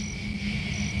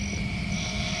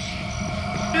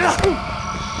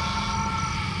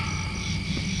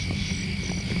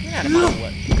 Get out of my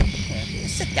way.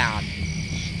 Sit down.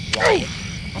 Wyatt.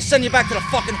 I'll send you back to the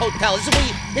fucking hotel.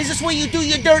 Is this where you do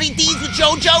your dirty deeds with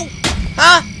JoJo?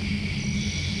 Huh?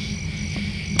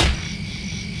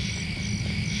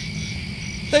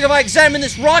 Think if I examine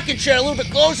this rocking chair a little bit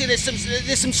closer, there's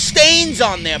some stains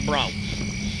on there, bro.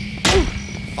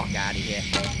 Fuck out of here.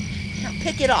 Now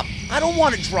pick it up. I don't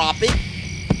want to drop it.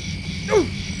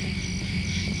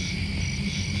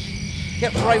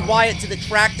 Get Bray Wyatt to the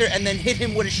tractor and then hit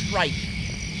him with a strike.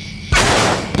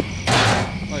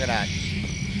 Look at that.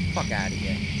 Fuck out of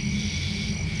here.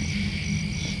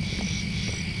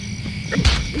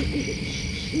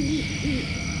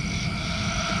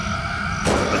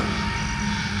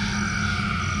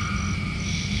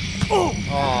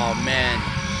 Oh, man.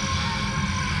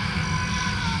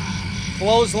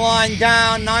 Clothesline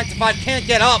down, 9 to 5, can't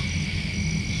get up.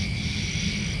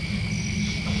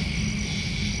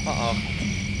 Uh-oh.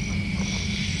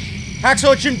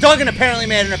 Hacksaw Jim Duggan apparently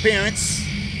made an appearance.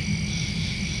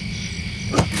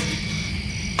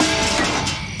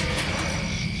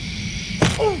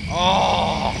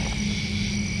 Oh.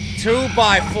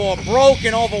 2x4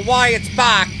 broken over Wyatt's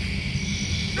back.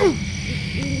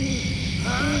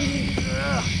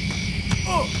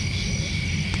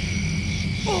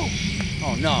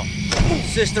 Oh no.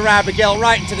 Sister Abigail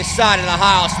right into the side of the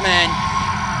house, man.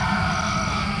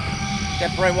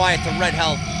 Get Bray Wyatt to red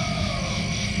health.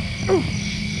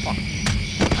 Fuck.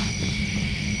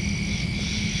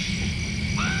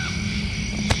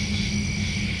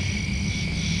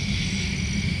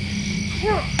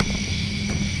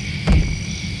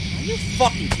 Are you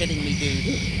fucking kidding me, dude?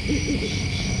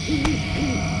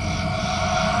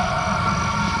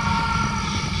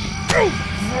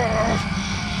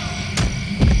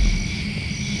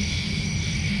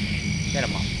 Get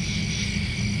him up.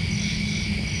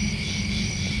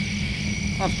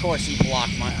 Of course he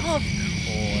blocked my... Of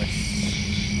course.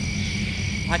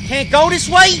 I can't go this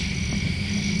way?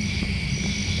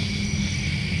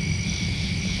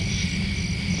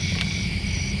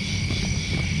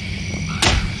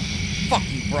 Fuck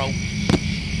you, bro.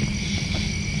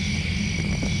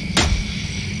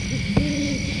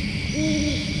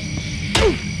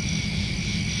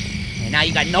 And now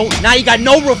you got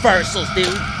no reversals,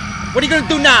 dude. What are you gonna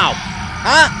do now?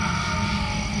 Huh?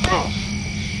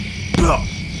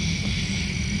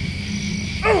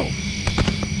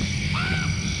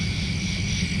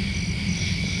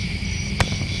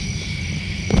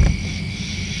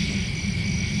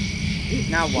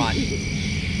 Now what?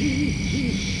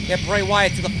 Get Bray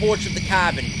Wyatt to the porch of the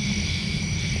cabin.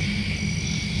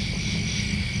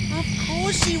 Of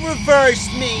course he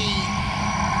reversed me.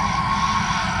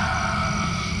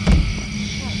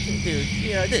 Dude,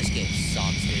 you know, this game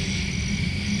sucks, dude.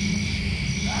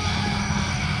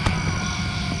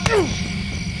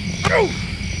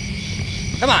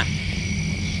 Come on.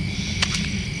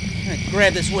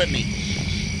 Grab this with me.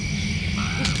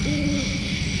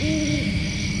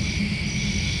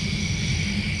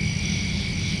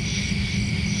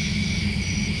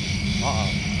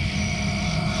 Uh-oh.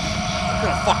 It's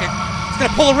gonna fucking... It's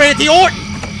gonna pull a Randy Orton!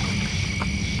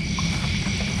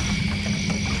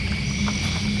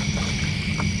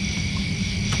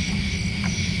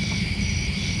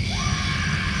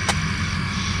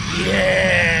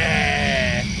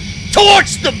 Yeah!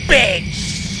 Torch the bitch!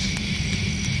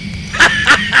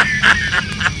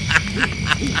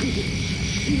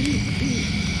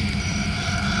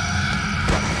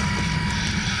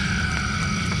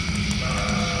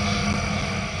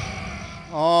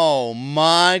 Oh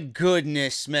my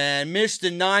goodness, man.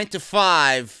 Mr. 9 to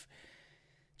 5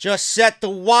 just set the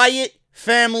Wyatt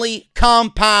family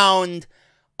compound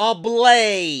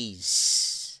ablaze.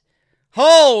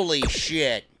 Holy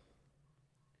shit.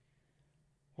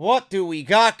 What do we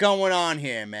got going on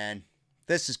here, man?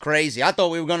 This is crazy. I thought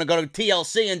we were going to go to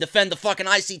TLC and defend the fucking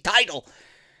IC title.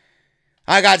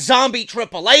 I got Zombie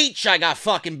Triple H. I got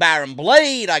fucking Baron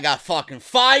Blade. I got fucking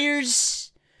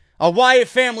Fires. A Wyatt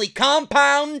family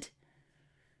compound.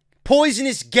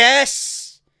 Poisonous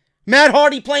gas. Matt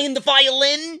Hardy playing the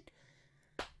violin.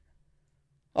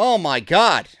 Oh my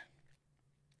god.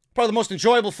 Probably the most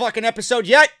enjoyable fucking episode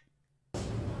yet. Who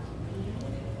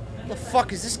the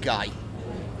fuck is this guy?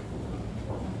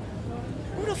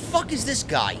 Who the fuck is this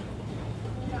guy?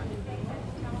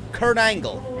 Kurt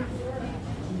Angle.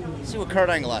 Let's see what Kurt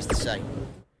Angle has to say.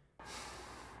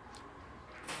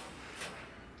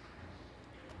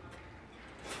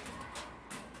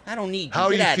 I don't need you. How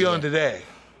are you feeling today?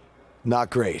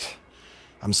 Not great.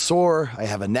 I'm sore, I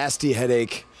have a nasty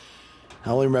headache.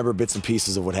 I only remember bits and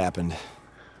pieces of what happened.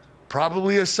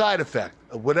 Probably a side effect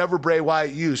of whatever Bray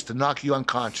Wyatt used to knock you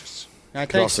unconscious. I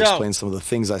Could also explain some of the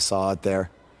things I saw out there.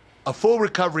 A full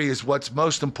recovery is what's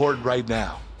most important right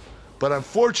now. But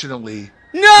unfortunately,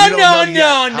 No. Get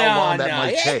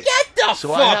the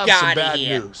fuck out of bad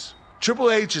here. news.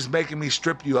 Triple H is making me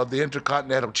strip you of the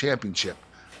Intercontinental Championship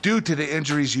due to the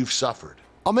injuries you've suffered.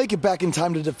 I'll make it back in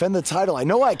time to defend the title. I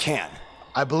know I can.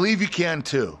 I believe you can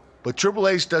too, but Triple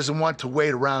H doesn't want to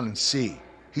wait around and see.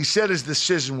 He said his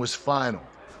decision was final.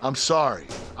 I'm sorry.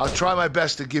 I'll try my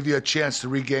best to give you a chance to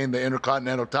regain the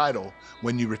Intercontinental title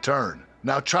when you return.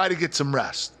 Now try to get some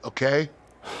rest, okay?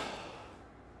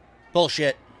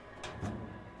 Bullshit.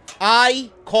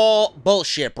 I call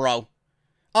bullshit, bro.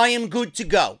 I am good to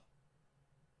go.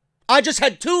 I just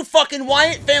had 2 fucking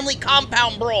Wyatt family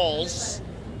compound brawls.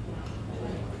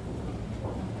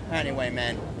 Anyway,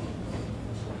 man.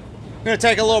 I'm going to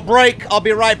take a little break. I'll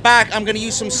be right back. I'm going to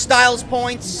use some styles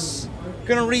points.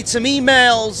 Going to read some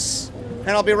emails. And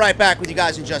I'll be right back with you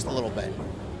guys in just a little bit.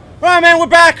 Alright, man. We're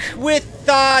back with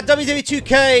WWE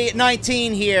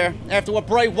 2K19 here. After what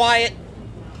Bray Wyatt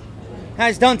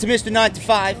has done to Mr. 9 to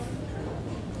 5.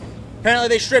 Apparently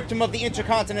they stripped him of the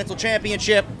Intercontinental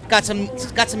Championship. Got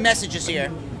some messages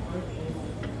here.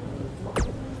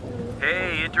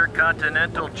 Hey,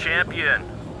 Intercontinental Champion.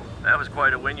 That was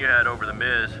quite a win you had over The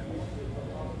Miz.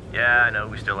 Yeah, I know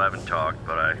we still haven't talked,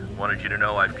 but I wanted you to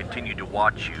know I've continued to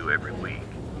watch you every week.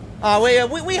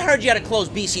 We heard you had to close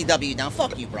BCW down.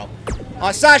 Fuck you, bro.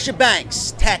 Sasha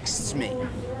Banks texts me.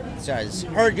 Says,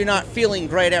 heard you're not feeling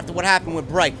great after what happened with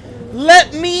Bray.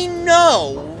 Let me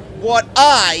know what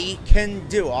I can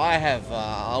do. I have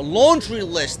a laundry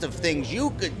list of things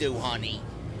you could do, honey.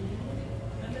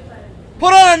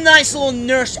 Put on a nice little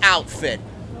nurse outfit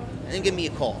and then give me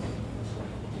a call.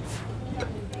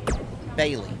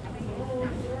 Bailey.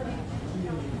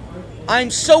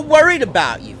 I'm so worried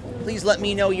about you. Please let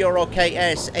me know you're okay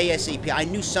ASAP. I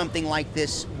knew something like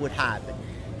this would happen.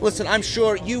 Listen, I'm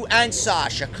sure you and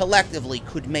Sasha collectively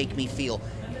could make me feel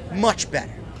much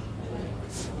better.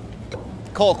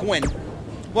 Cole Quinn.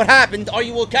 What happened? Are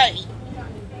you okay?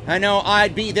 I know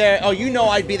I'd be there. Oh, you know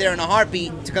I'd be there in a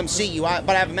heartbeat to come see you, but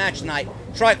I have a match tonight.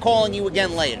 Try calling you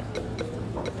again later.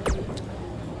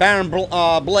 Baron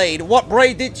Blade. What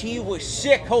Bray did to you was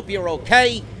sick. Hope you're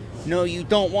okay. No, you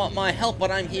don't want my help, but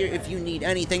I'm here if you need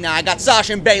anything. Now, I got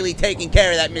Sasha and Bailey taking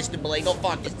care of that, Mr. Blade. Go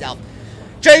fuck yourself.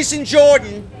 Jason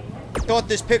Jordan. Thought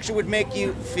this picture would make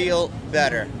you feel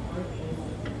better.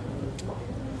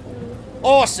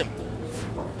 Awesome.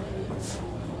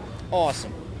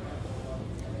 Awesome.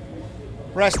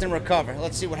 Rest and recover.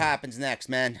 Let's see what happens next,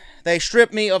 man. They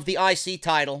stripped me of the IC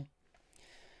title.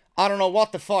 I don't know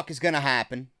what the fuck is going to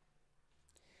happen.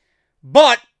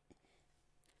 But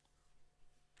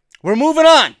we're moving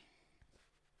on.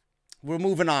 We're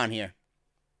moving on here.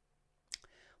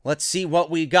 Let's see what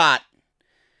we got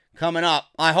coming up.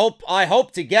 I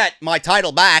hope to get my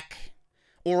title back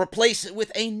or replace it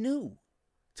with a new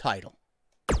title.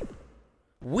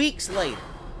 Weeks later.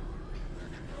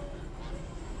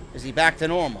 Is he back to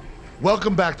normal?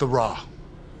 Welcome back to Raw.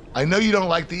 I know you don't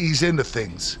like to ease into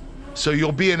things, so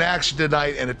you'll be in action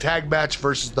tonight in a tag match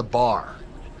versus The Bar.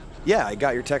 Yeah, I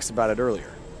got your text about it earlier.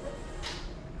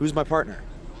 Who's my partner?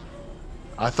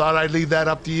 I thought I'd leave that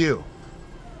up to you.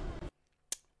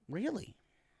 Really?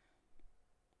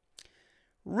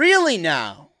 Really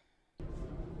now?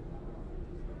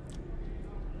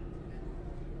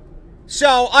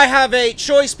 So, I have a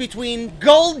choice between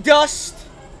Goldust,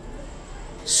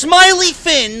 Smiley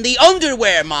Finn, the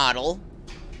underwear model,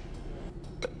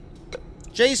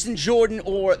 Jason Jordan,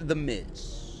 or The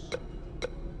Miz.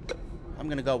 I'm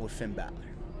gonna go with Finn Balor.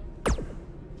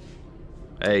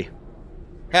 Hey.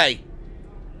 Hey.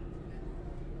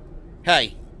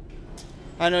 Hey.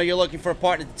 I know you're looking for a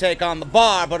partner to take on The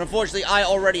Bar, but unfortunately I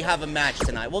already have a match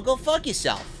tonight. Well, go fuck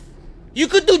yourself. You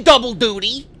could do double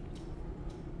duty.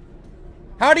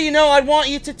 How do you know I'd want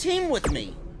you to team with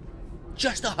me?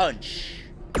 Just a hunch.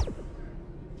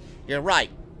 You're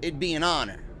right. It'd be an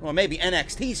honor. Or maybe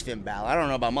NXT's Finn Balor. I don't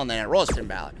know about Monday Night Raw's Finn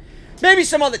Balor. Maybe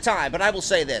some other time, but I will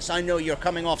say this. I know you're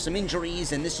coming off some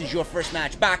injuries, and this is your first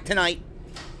match back tonight.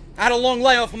 I had a long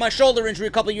layoff from my shoulder injury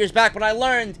a couple of years back, but I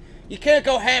learned you can't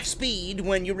go half speed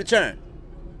when you return.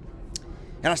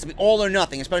 It has to be all or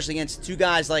nothing, especially against two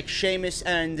guys like Sheamus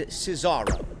and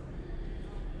Cesaro.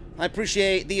 I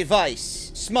appreciate the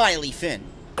advice. Smiley Finn.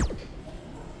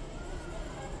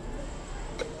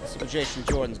 Let's see what Jason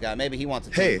Jordan's got. Maybe he wants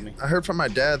to team with me. I heard from my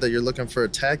dad that you're looking for a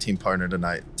tag team partner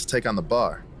tonight to take on The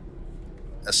Bar.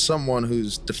 As someone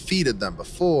who's defeated them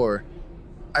before,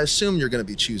 I assume you're going to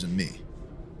be choosing me.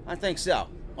 I think so.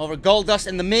 Over Goldust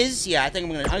and The Miz? Yeah, I think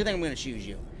I'm gonna choose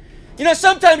you. You know,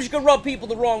 sometimes you can rub people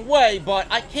the wrong way, but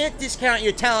I can't discount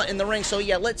your talent in the ring, so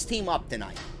yeah, let's team up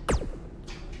tonight.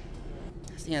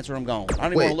 That's the answer I'm going with. I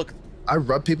don't even want to look. I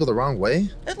rub people the wrong way?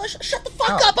 Shut the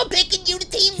fuck up! I'm picking you to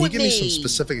team with me! Can you give me some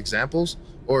specific examples?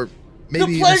 Or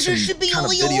maybe the pleasure even some should be kind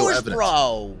all of video yours, evidence?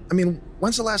 bro! I mean,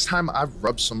 when's the last time I've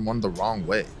rubbed someone the wrong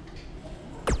way?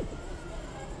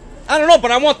 I don't know,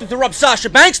 but I wanted to rub Sasha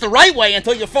Banks the right way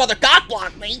until your father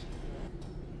cock-blocked me.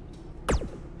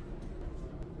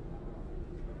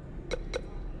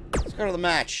 Let's go to the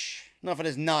match. Enough of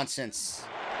this nonsense.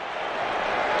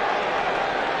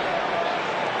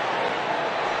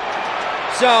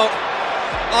 So,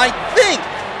 I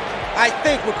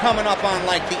think we're coming up on,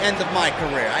 like, the end of my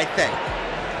career. I think.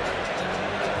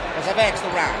 Because I've asked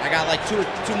around. I got, like,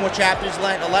 two more chapters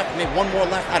left, maybe one more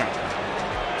left. I don't know.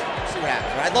 Victory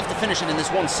after. I'd love to finish it in this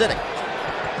one sitting.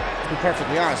 To be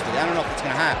perfectly honest with you, I don't know if it's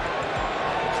going to happen.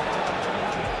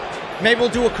 Maybe we'll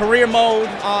do a career mode.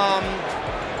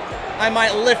 I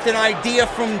might lift an idea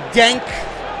from Denk,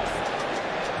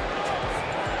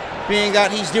 being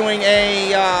that he's doing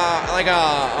a like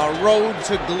a road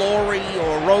to glory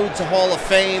or road to Hall of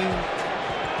Fame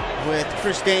with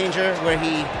Chris Danger, where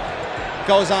he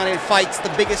goes on and fights the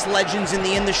biggest legends in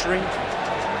the industry.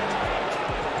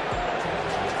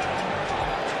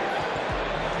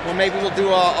 Or maybe we'll do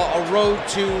a road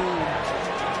to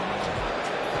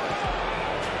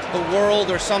the world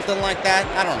or something like that.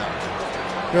 I don't know.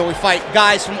 Where we fight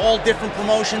guys from all different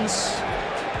promotions.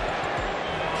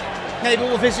 Maybe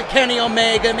we'll visit Kenny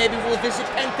Omega. Maybe we'll visit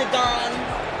Pentagon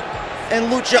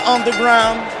and Lucha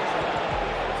Underground.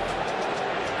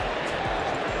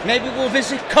 Maybe we'll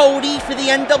visit Cody for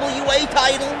the NWA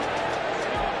title.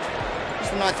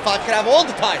 Mr. 95 could have all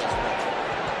the titles.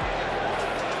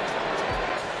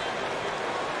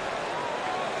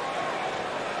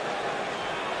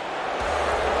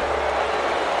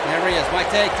 There he is, my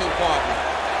tag team partner.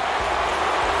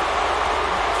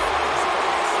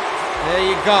 There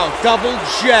you go, Double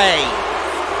J.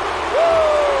 Woo!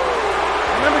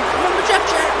 Remember Jeff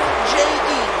Jarrett?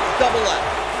 J-E-double-F.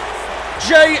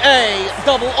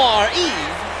 J-A-double-R-E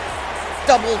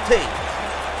double T.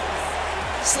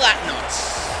 Slap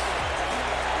nuts.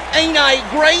 Ain't I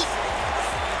great?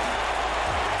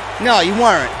 No, you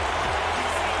weren't.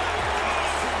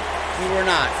 You were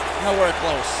not. Nowhere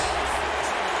close.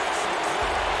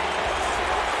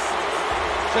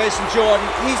 Jason Jordan,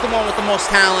 he's the one with the most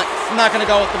talent. I'm not going to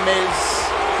go with The Miz.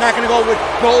 I'm not going to go with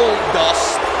Gold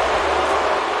Dust.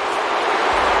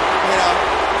 You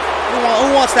know,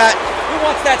 who wants that? Who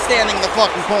wants that standing in the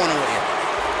fucking corner with you?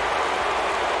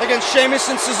 Against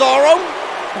Sheamus and Cesaro?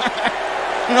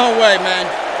 No way, man.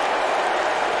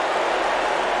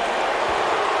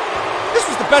 This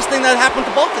was the best thing that happened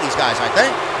to both of these guys, I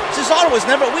think. Cesaro was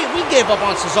never... We gave up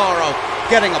on Cesaro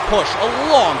getting a push a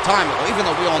long time ago, even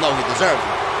though we all know he deserved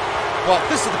it. But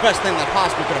this is the best thing that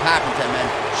possibly could have happened to him, and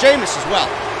Sheamus as well.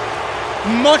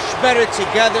 Much better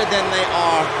together than they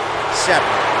are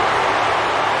separate.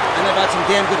 And they've had some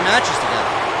damn good matches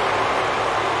together.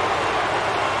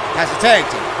 As a tag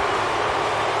team.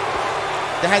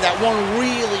 They had that one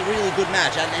really, really good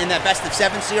match in that Best of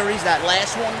 7 series, that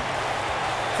last one.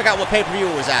 I forgot what pay-per-view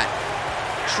it was at.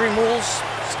 Extreme Rules,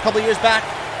 a couple of years back.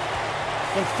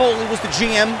 When Foley was the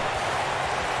GM.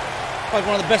 Probably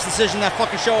one of the best decisions that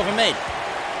fucking show ever made.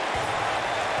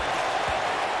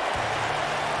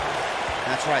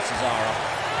 That's right, Cesaro.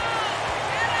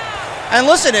 And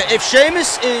listen, if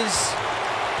Sheamus is,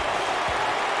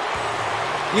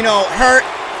 you know, hurt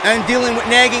and dealing with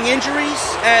nagging injuries,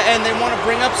 and they want to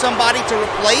bring up somebody to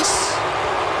replace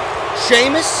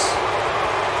Sheamus,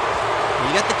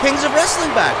 you got the Kings of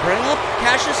Wrestling back. Bring up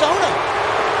Cassius Ohno.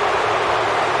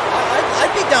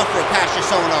 I'd be down for a Cassius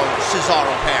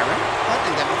Ohno-Cesaro pairing. I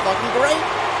think that'd be fucking great.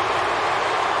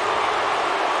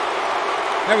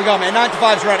 There we go, man. 9 to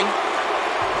 5's ready.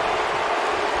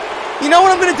 You know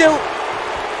what I'm going to do?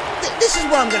 This is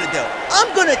what I'm going to do. I'm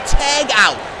going to tag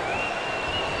out.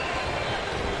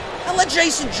 I'll let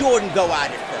Jason Jordan go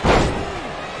at it first.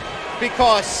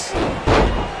 Because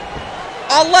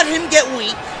I'll let him get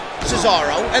weak,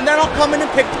 Cesaro, and then I'll come in and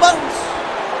pick the bones.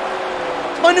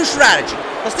 It's my new strategy.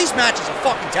 Because these matches are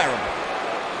fucking terrible.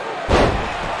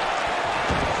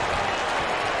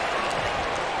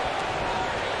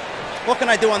 What can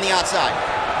I do on the outside?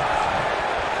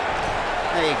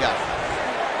 There you go.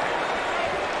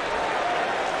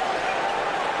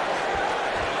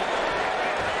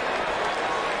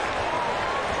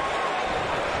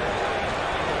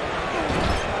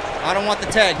 I don't want the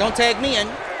tag. Don't tag me in.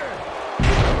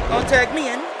 Don't tag me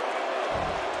in.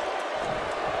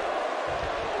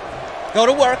 Go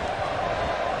to work.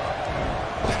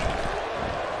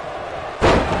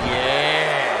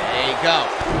 Yeah, there you go.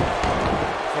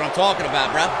 That's what I'm talking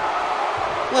about, bro.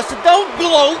 Listen, don't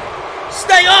gloat.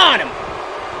 Stay on him.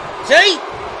 See?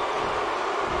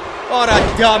 What a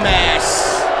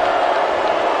dumbass.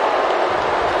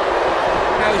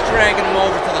 Now he's dragging him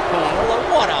over to the corner.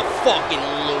 What a fucking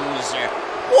loser.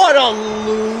 What a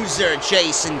loser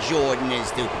Jason Jordan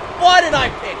is, dude. Why did I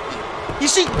pick you? You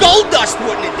see, Goldust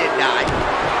wouldn't have did that.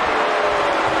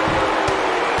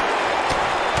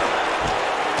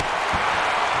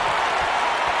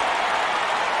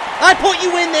 I put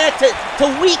you in there to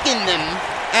weaken them,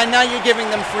 and now you're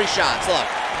giving them free shots. Look.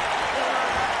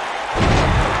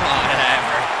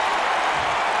 Whatever.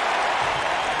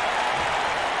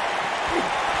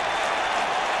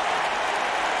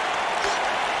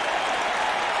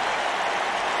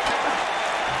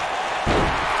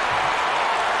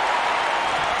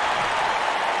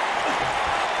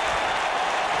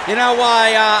 You know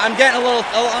why? I'm getting a little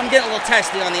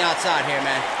testy on the outside here,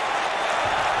 man.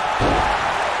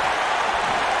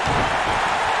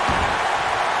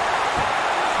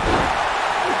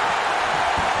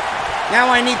 Now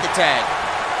I need the tag.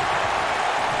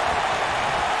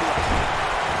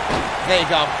 There you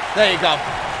go. There you go.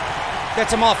 Get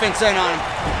some offense in on him.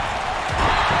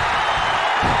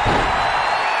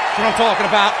 That's what I'm talking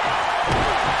about.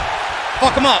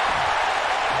 Fuck him up.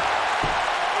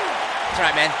 That's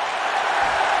right, man.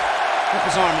 Rip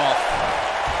his arm off.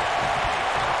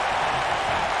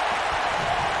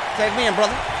 Tag me in,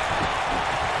 brother.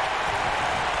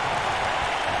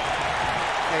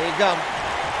 There you go.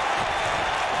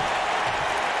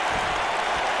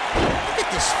 Look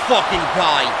at this fucking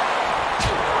guy.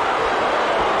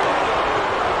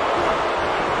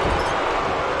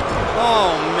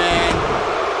 Oh, man.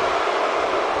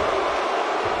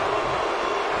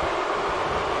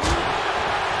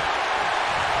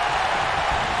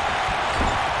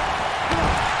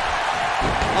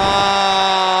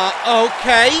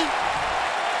 Okay.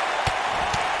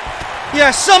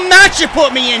 Yeah, some match you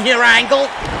put me in here, Angle.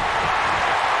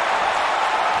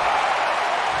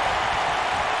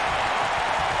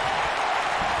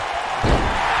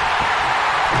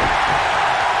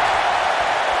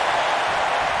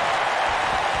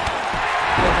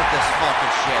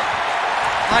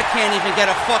 I can't even get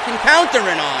a fucking counter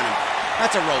in on him.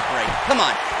 That's a rope break. Come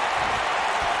on.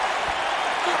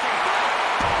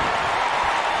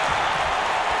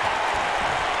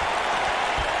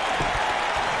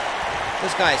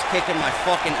 This guy is kicking my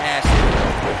fucking ass.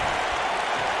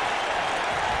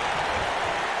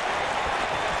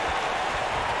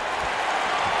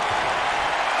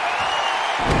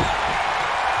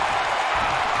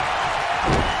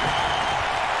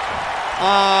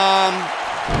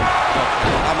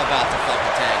 I'm about to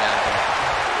fucking tag out here.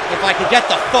 If I could get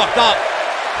the fuck up.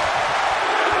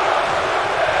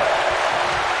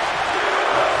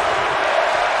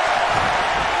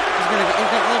 He's gonna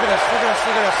look at us, look at us,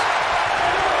 look at us.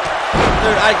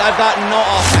 Dude, I've got no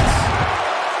offense.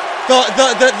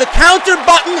 The counter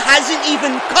button hasn't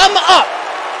even come up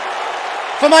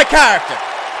for my character.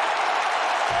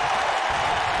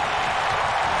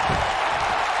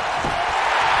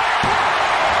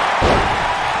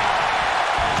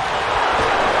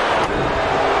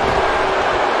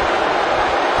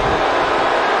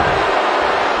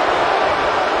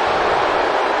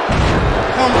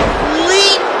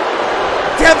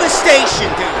 Devastation,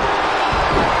 dude.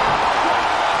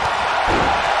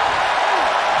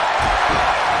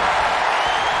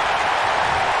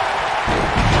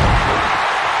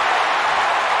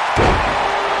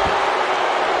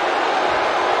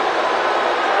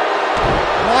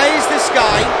 Why is this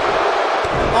guy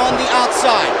on the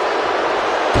outside?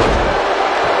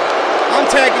 I'm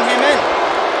tagging him in.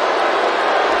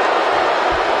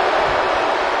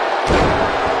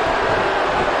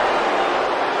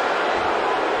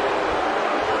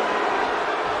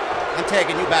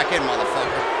 Tagging you back in,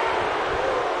 motherfucker.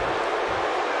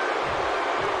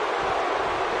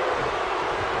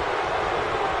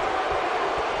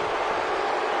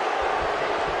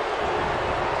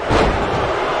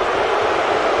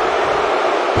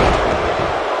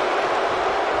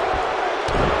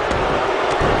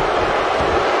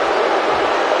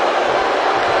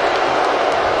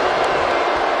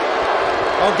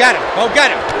 Go get him. Go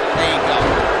get him. There you go.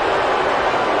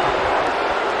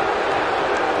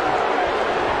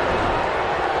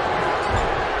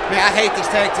 Man, I hate these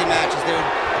tag team matches, dude.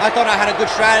 I thought I had a good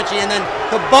strategy, and then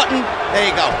the button, there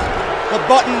you go. The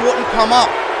button wouldn't come up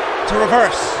to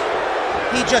reverse.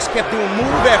 He just kept doing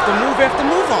move after move after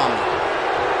move on me.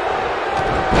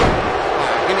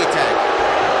 Alright, give me a tag.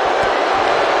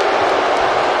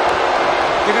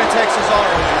 You're gonna tag Cesaro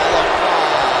in. I love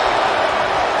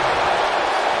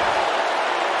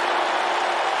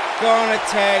Gonna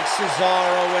tag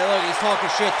Cesaro in. Look, he's talking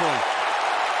shit to him.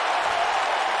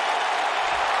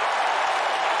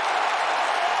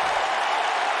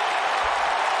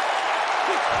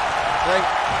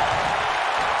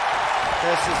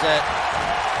 This is it.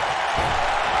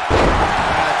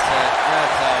 That's it.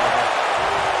 That's over.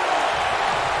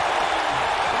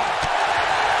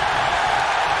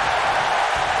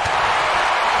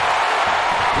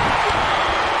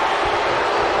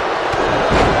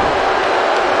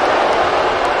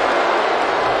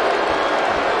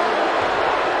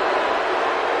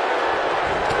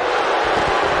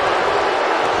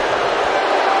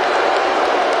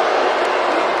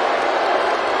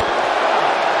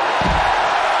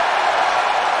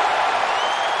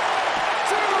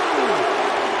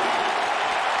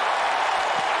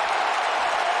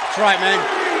 That's right, man.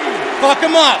 Fuck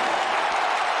him up.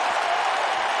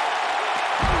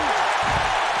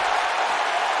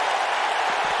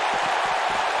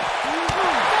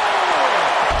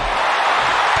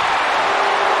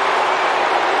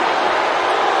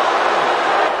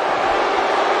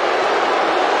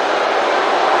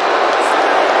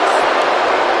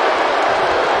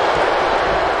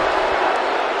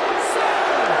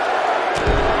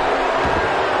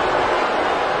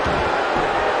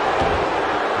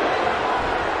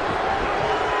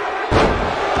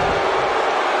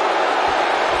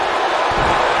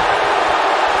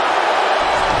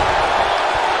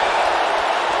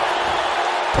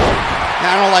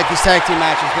 I don't like these tag team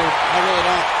matches, dude. I really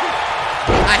don't.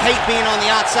 I hate being on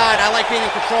the outside. I like being in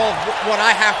control of what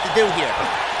I have to do here.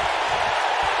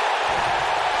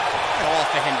 Get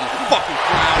off of him, you fucking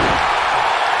clown.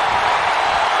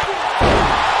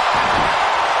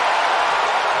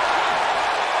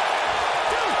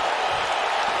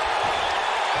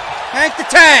 Hank the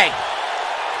tag.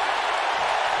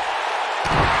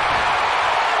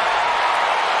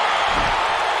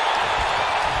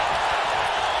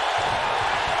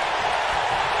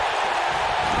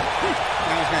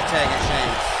 Tag and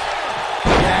Sheamus.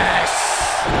 Yes!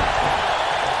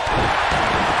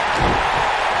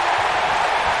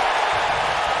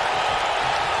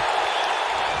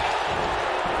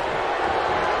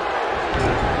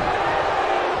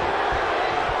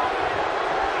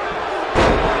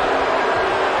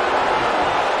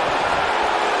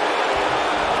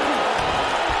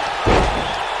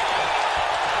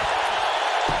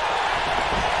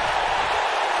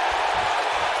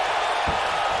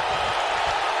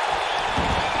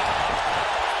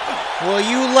 Will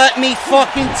you let me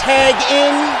fucking tag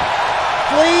in,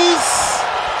 please?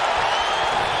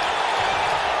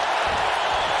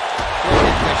 Look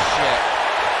at this shit.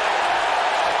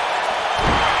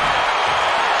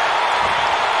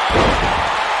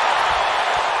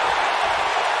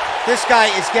 This guy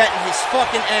is getting his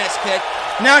fucking ass kicked.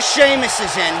 Now Sheamus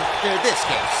is in. Dude, this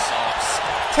game sucks.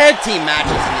 Tag team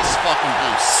matches in this fucking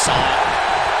game suck.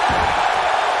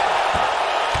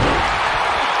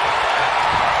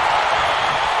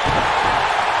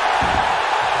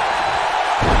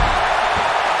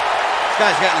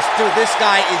 This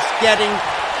guy is getting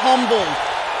humbled.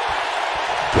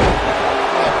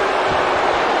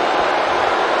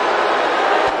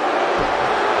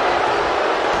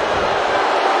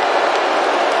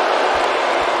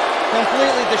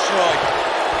 Completely destroyed.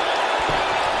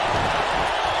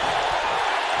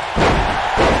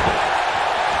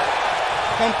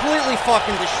 Completely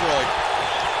fucking destroyed.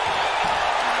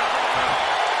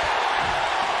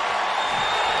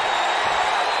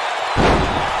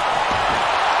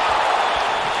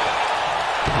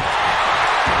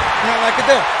 I could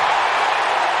do.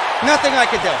 Nothing I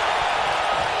could do.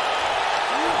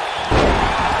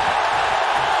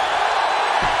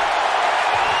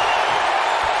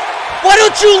 Why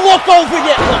don't you look over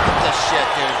there? Look at this shit,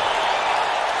 dude.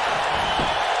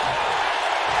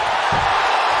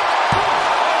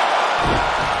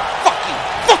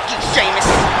 Fuck you, Sheamus.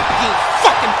 You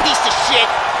fucking piece of shit.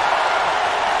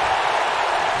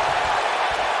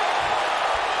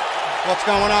 What's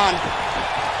going on?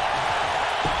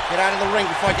 Get out of the ring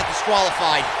before I get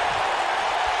disqualified.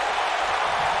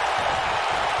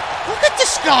 Look at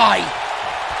this guy!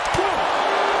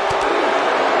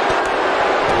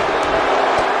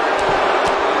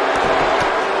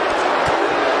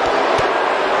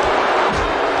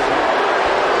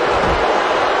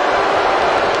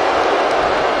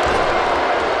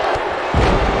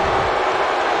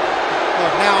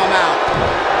 Look, now I'm out.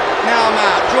 Now I'm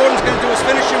out. Jordan's gonna do his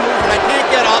finishing move and I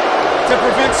can't get up to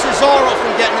prevent Cesaro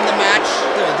from getting in the match.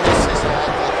 Dude, this is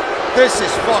awful. This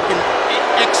is fucking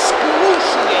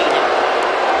excruciating.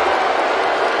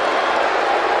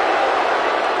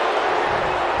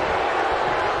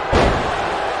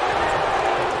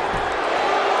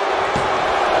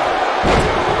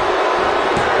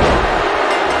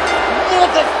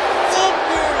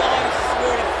 Motherfucker! I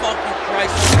swear to fucking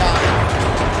Christ, we got it.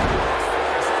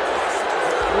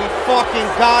 We fucking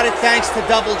got it thanks to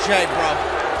Double J, bro.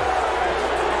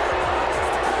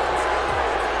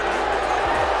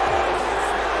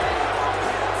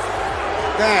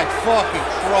 Thank fucking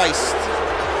Christ.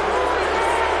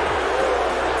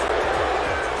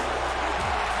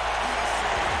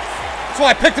 That's why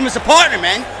I picked him as a partner,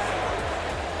 man.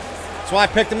 That's why I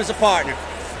picked him as a partner.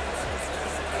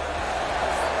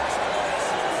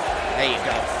 There you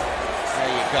go. There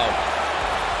you go.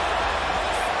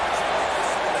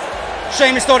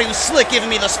 Sheamus thought he was slick giving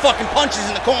me those fucking punches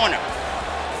in the corner.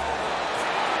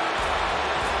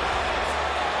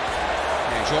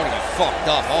 Man, Jordan got fucked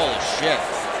up. Holy shit.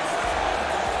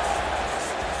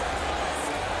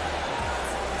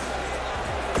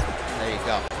 There you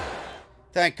go.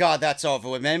 Thank God that's over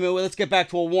with, man. Let's get back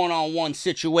to a one-on-one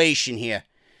situation here.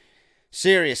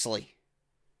 Seriously.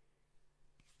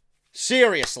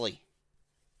 Seriously.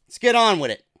 Let's get on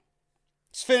with it.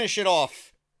 Let's finish it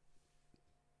off.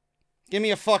 Give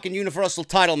me a fucking Universal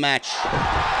title match.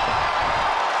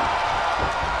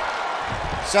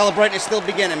 Celebrating is still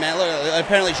beginning, man. Look,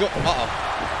 apparently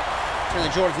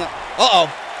Apparently Jordan's not...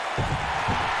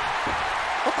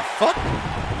 What the fuck?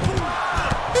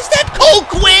 Is that Cole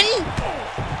Quinn?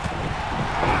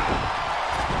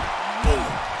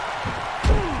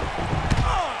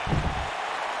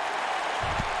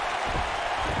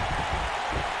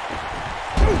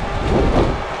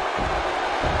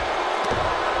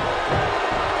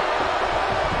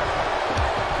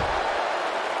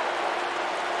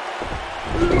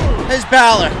 Here's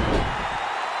Balor.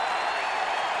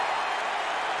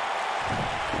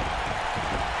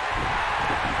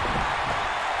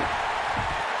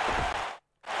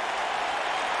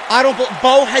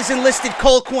 Bo has enlisted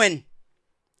Cole Quinn.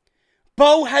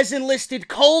 Bo has enlisted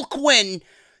Cole Quinn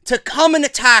to come and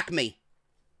attack me.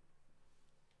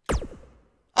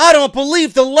 I don't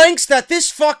believe the lengths that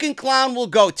this fucking clown will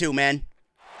go to, man.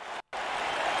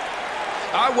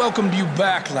 I welcomed you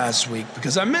back last week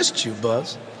because I missed you,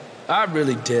 Buzz. I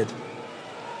really did.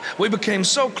 We became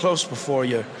so close before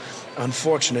your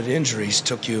unfortunate injuries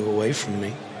took you away from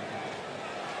me.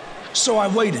 So I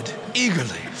waited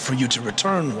eagerly for you to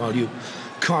return while you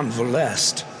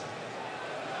convalesced.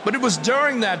 But it was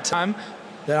during that time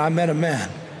that I met a man.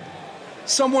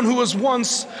 Someone who was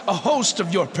once a host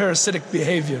of your parasitic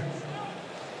behavior.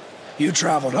 You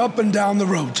traveled up and down the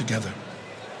road together.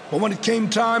 But when it came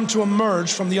time to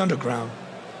emerge from the underground,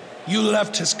 you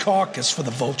left his carcass for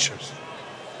the vultures.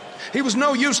 He was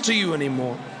no use to you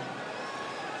anymore.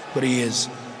 But he is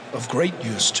of great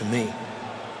use to me.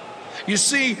 You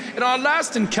see, in our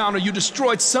last encounter, you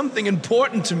destroyed something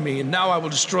important to me, and now I will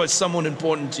destroy someone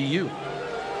important to you.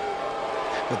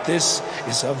 But this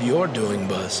is of your doing,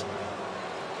 Buzz.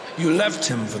 You left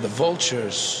him for the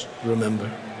vultures,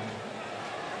 remember?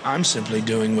 I'm simply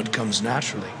doing what comes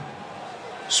naturally.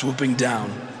 Swooping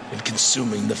down and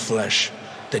consuming the flesh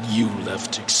that you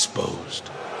left exposed.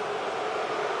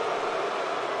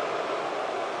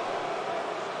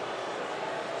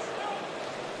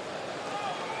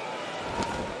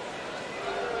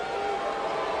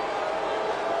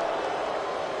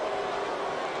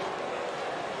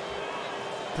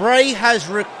 Bray has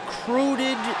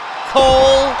recruited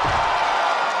Cole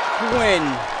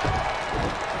Quinn.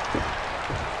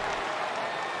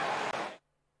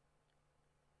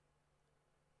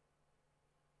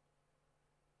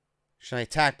 Should I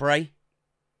attack Bray?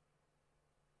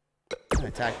 I'm gonna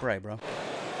attack Bray, bro. I'm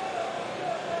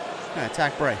gonna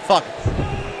attack Bray. Fuck it.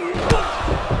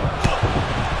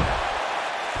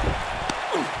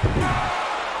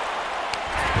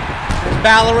 There's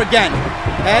Balor again.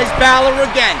 There's Balor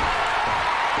again.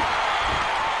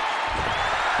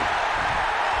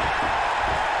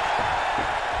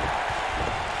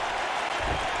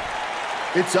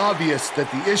 It's obvious that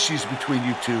the issues between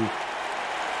you two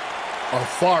are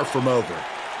far from over.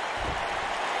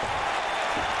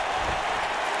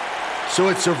 So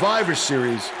at Survivor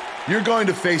Series, you're going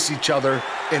to face each other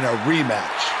in a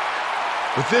rematch.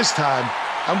 But this time,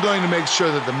 I'm going to make sure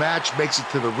that the match makes it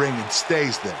to the ring and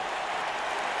stays there.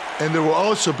 And there will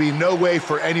also be no way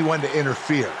for anyone to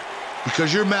interfere,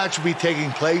 because your match will be taking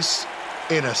place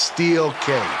in a steel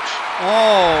cage.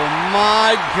 Oh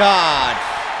my God.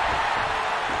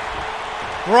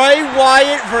 Bray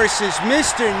Wyatt versus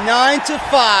Mr. 9 to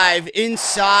 5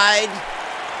 inside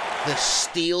the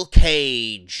steel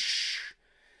cage.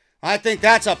 I think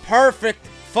that's a perfect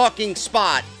fucking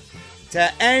spot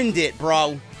to end it,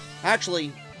 bro.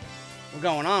 Actually, we're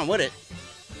going on with it.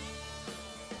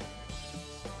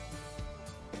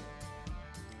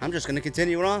 I'm just gonna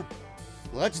continue it on.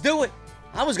 Let's do it.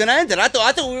 I was gonna end it. I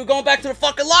thought we were going back to the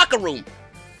fucking locker room.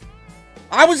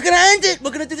 I was gonna end it.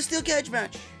 We're gonna do the steel cage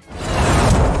match.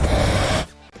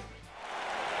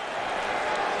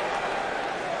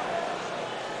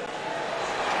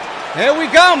 Here we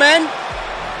go, man.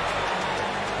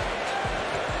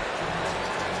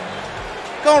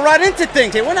 Going right into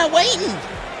things here. We're not waiting.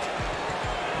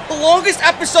 The longest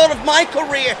episode of my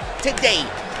career to date.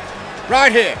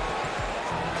 Right here.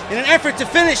 In an effort to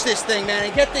finish this thing, man,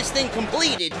 and get this thing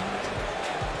completed.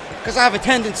 Because I have a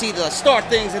tendency to start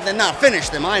things and then not finish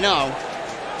them, I know.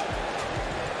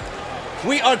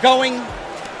 We are going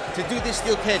to do this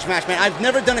steel cage match, man. I've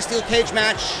never done a steel cage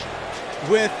match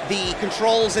with the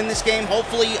controls in this game.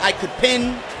 Hopefully I could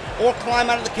pin or climb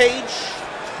out of the cage.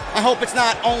 I hope it's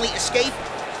not only escape.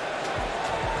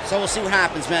 So we'll see what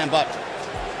happens, man, but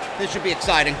this should be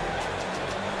exciting.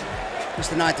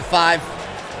 Mr. 9 to 5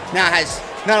 now has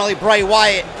not only Bray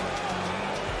Wyatt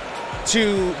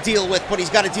to deal with, but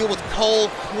he's got to deal with Cole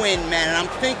Quinn, man. And I'm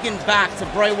thinking back to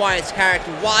Bray Wyatt's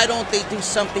character. Why don't they do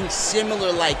something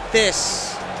similar like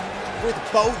this with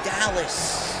Bo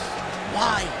Dallas?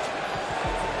 Why?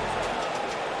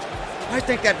 I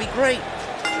think that'd be great.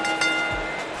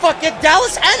 Fuck, get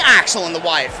Dallas and Axel in the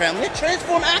Wyatt family.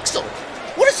 Transform Axel.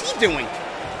 What is he doing?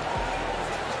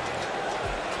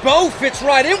 Bo fits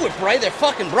right in with Bray. They're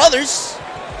fucking brothers.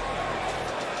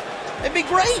 It'd be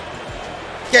great.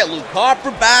 Get Luke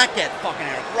Harper back. Get fucking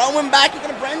Eric Rowan back. You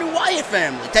got a brand new Wyatt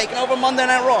family taking over Monday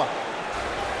Night Raw.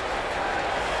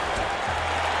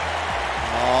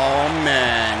 Oh,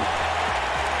 man.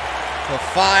 The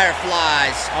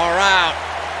Fireflies are out.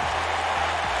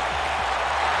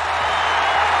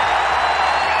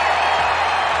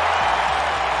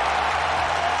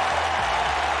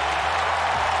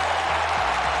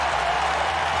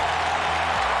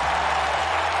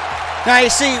 Now you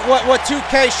see, what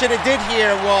 2K should have did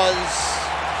here was,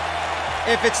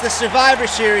 if it's the Survivor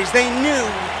Series, they knew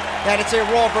that it's a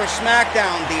Raw vs.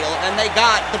 SmackDown deal, and they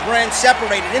got the brand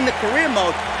separated in the career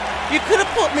mode. You could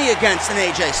have put me against an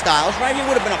AJ Styles, right? It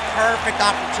would have been a perfect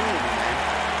opportunity, man,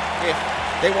 if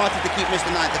they wanted to keep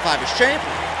Mr. 9-5 as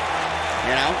champion,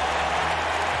 you know?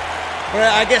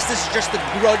 But I guess this is just a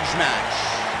grudge match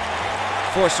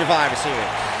for Survivor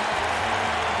Series.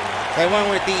 They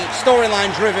went with the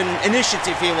storyline-driven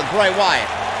initiative here with Bray Wyatt.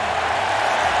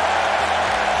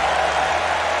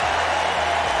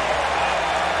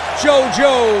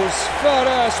 JoJo's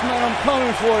fat ass, man, I'm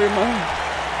coming for you, man.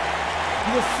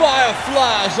 The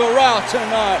Fireflies are out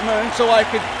tonight, man, so I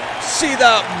could see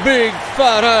that big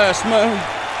fat ass, man.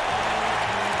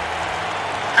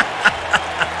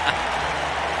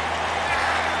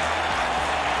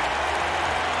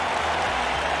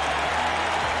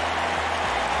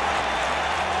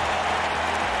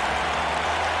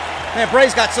 Man,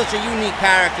 Bray's got such a unique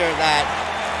character that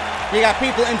you got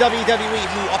people in WWE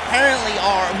who apparently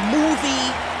are movie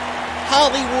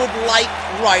Hollywood-like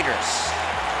writers,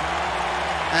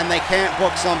 and they can't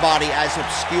book somebody as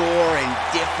obscure and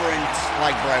different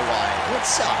like Bray Wyatt. It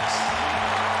sucks.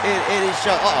 It is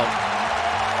just... Uh-oh.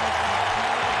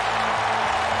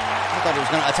 I thought he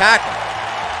was going to attack him.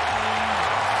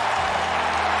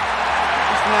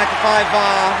 Mr. 9-5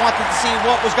 wanted to see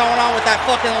what was going on with that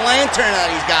fucking lantern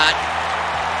that he's got.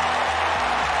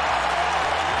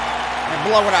 And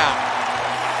blow it out.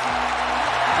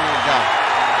 There we go.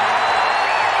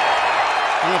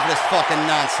 Enough of this fucking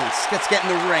nonsense. Let's get in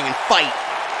the ring and fight.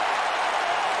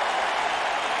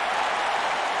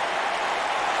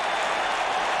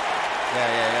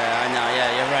 Yeah, I know.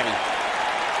 Yeah, you're ready.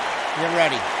 You're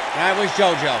ready. All right, where's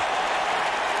JoJo?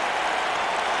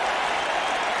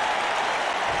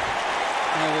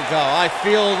 There we go. I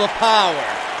feel the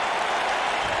power.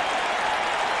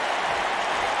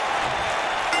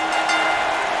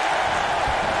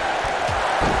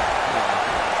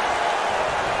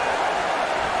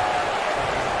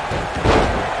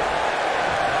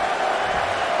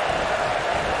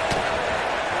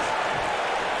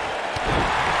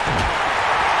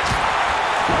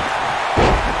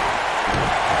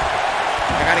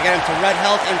 Get him to red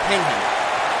health and pin him.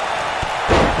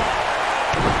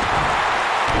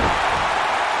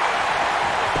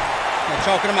 Yeah,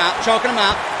 choking him out, choking him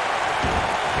out.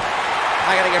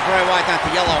 I gotta get Bray Wyatt down to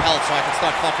yellow health so I can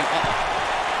start fucking... Uh-oh.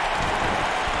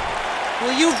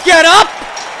 Will you get up?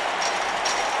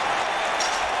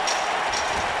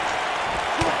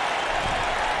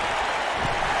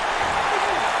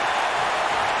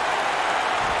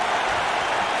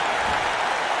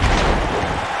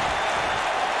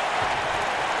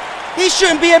 He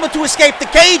shouldn't be able to escape the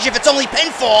cage if it's only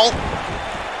pinfall.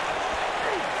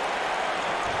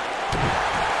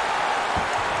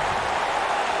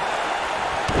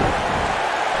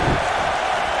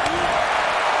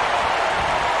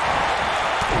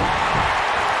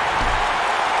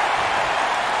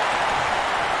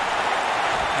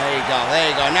 There you go, there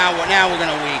you go. Now we're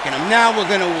gonna weaken him. Now we're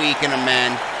gonna weaken him,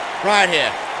 man. Right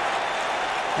here.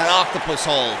 That octopus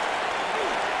hold.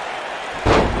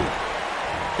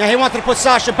 Now, he wanted to put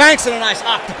Sasha Banks in a nice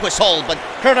octopus hold, but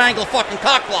Kurt Angle fucking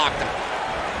cock-blocked him.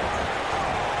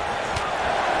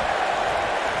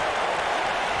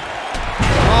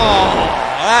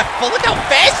 Oh, look how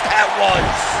fast that was.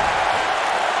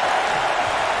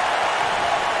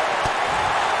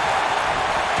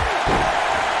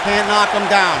 Can't knock him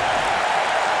down.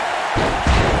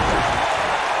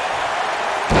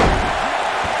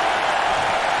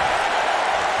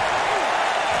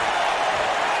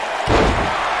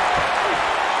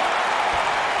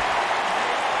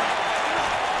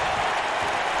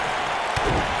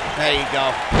 There you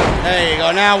go. There you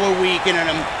go. Now we're weakening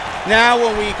him. Now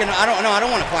we're weakening. I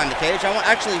don't want to climb the cage. I want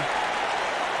actually.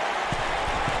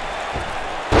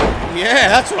 Yeah,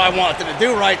 that's what I wanted to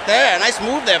do right there. Nice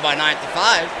move there by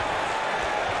 9-5.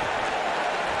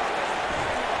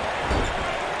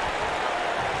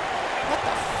 What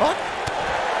the fuck?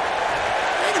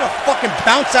 I ain't gonna fucking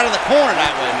bounce out of the corner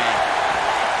that way, man.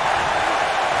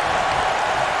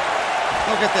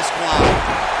 Look at this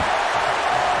clown.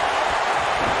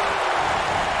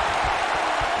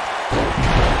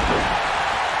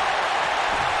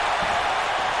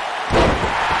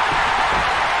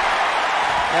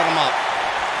 Get him up.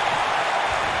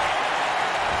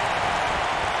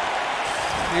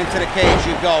 Into the cage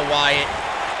you go, Wyatt.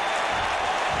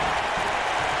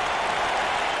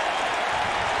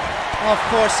 Of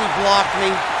course he blocked me.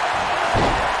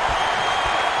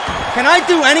 Can I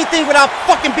do anything without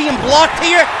fucking being blocked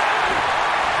here?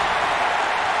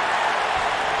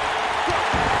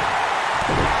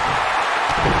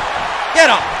 Get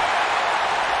up!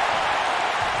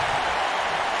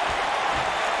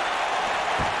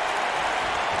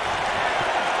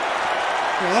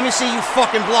 Here, let me see you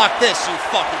fucking block this, you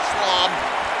fucking slob.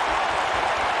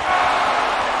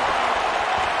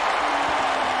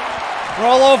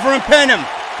 Roll over and pin him.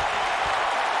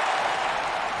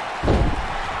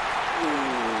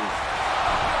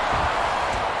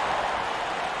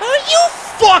 Are you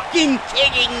fucking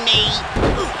kidding me?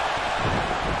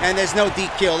 And there's no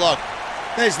DQ, look.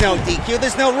 There's no DQ.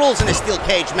 There's no rules in a steel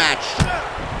cage match.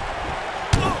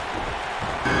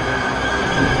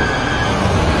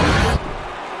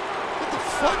 What the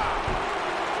fuck?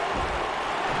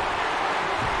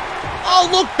 Oh,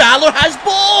 look, Balor has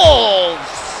balls!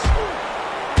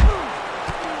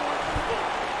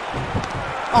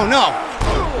 Oh, no.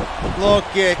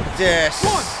 Look at this.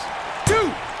 1,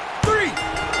 2, 3.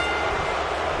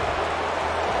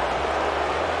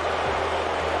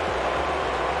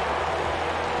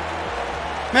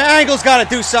 Man, Angle's got to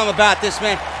do something about this,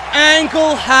 man.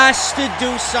 Angle has to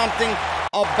do something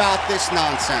about this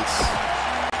nonsense.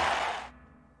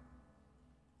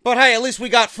 But hey, at least we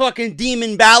got fucking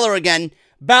Demon Balor again.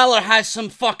 Balor has some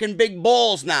fucking big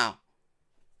balls now.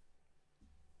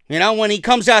 You know, when he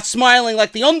comes out smiling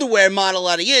like the underwear model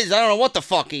that he is, I don't know what the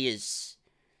fuck he is.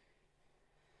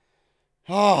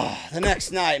 Oh, the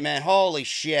next night, man. Holy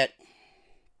shit.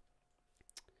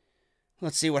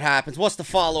 Let's see what happens. What's the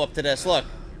follow-up to this? Look.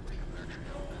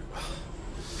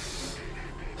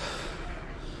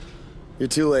 You're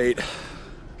too late.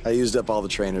 I used up all the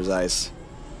trainer's ice.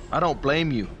 I don't blame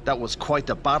you. That was quite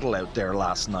the battle out there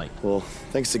last night. Well,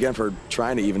 thanks again for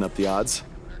trying to even up the odds.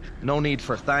 No need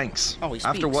for thanks. Oh, he speaks.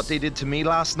 After what they did to me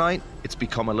last night, it's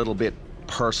become a little bit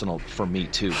personal for me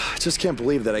too. I just can't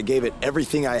believe that I gave it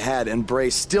everything I had and Bray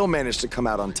still managed to come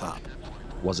out on top.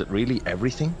 Was it really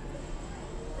everything?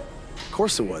 Of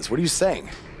course it was. What are you saying?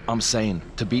 I'm saying,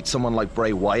 to beat someone like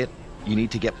Bray Wyatt, you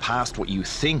need to get past what you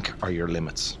think are your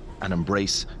limits and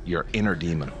embrace your inner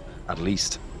demon. At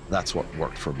least, that's what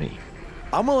worked for me.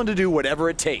 I'm willing to do whatever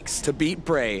it takes to beat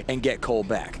Bray and get Cole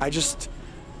back. I just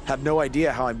have no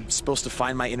idea how I'm supposed to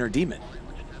find my inner demon.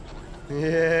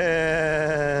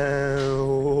 Yeah.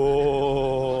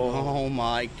 Oh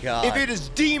my God. If it is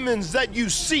demons that you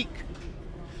seek,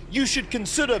 you should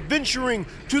consider venturing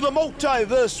to the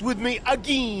multiverse with me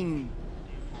again.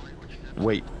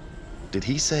 Wait, did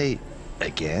he say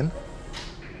again?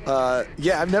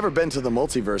 Yeah, I've never been to the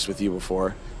multiverse with you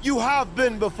before. You have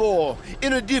been before,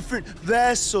 in a different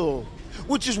vessel,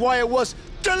 which is why it was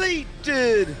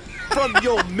deleted from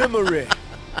your memory.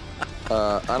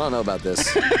 I don't know about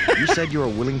this. You said you were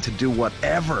willing to do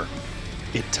whatever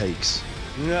it takes.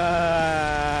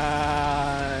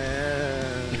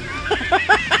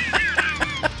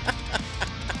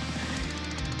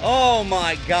 Oh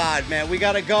my God, man. We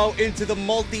gotta go into the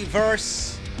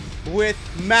multiverse with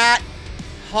Matt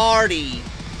Hardy.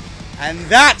 And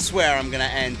that's where I'm gonna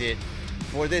end it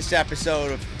for this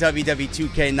episode of WWE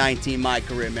 2K19 My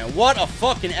Career, man. What a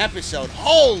fucking episode.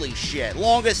 Holy shit.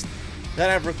 Longest that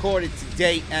I've recorded to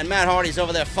date. And Matt Hardy's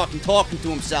over there fucking talking to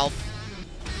himself.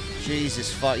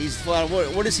 Jesus fuck.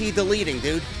 What is he deleting,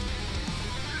 dude?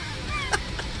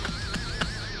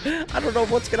 I don't know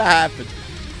what's gonna happen.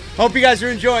 Hope you guys are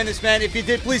enjoying this, man. If you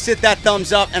did, please hit that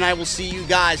thumbs up, and I will see you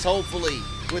guys, hopefully,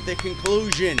 with the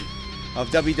conclusion of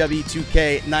WWE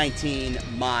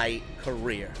 2K19 My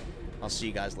Career. I'll see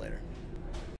you guys later.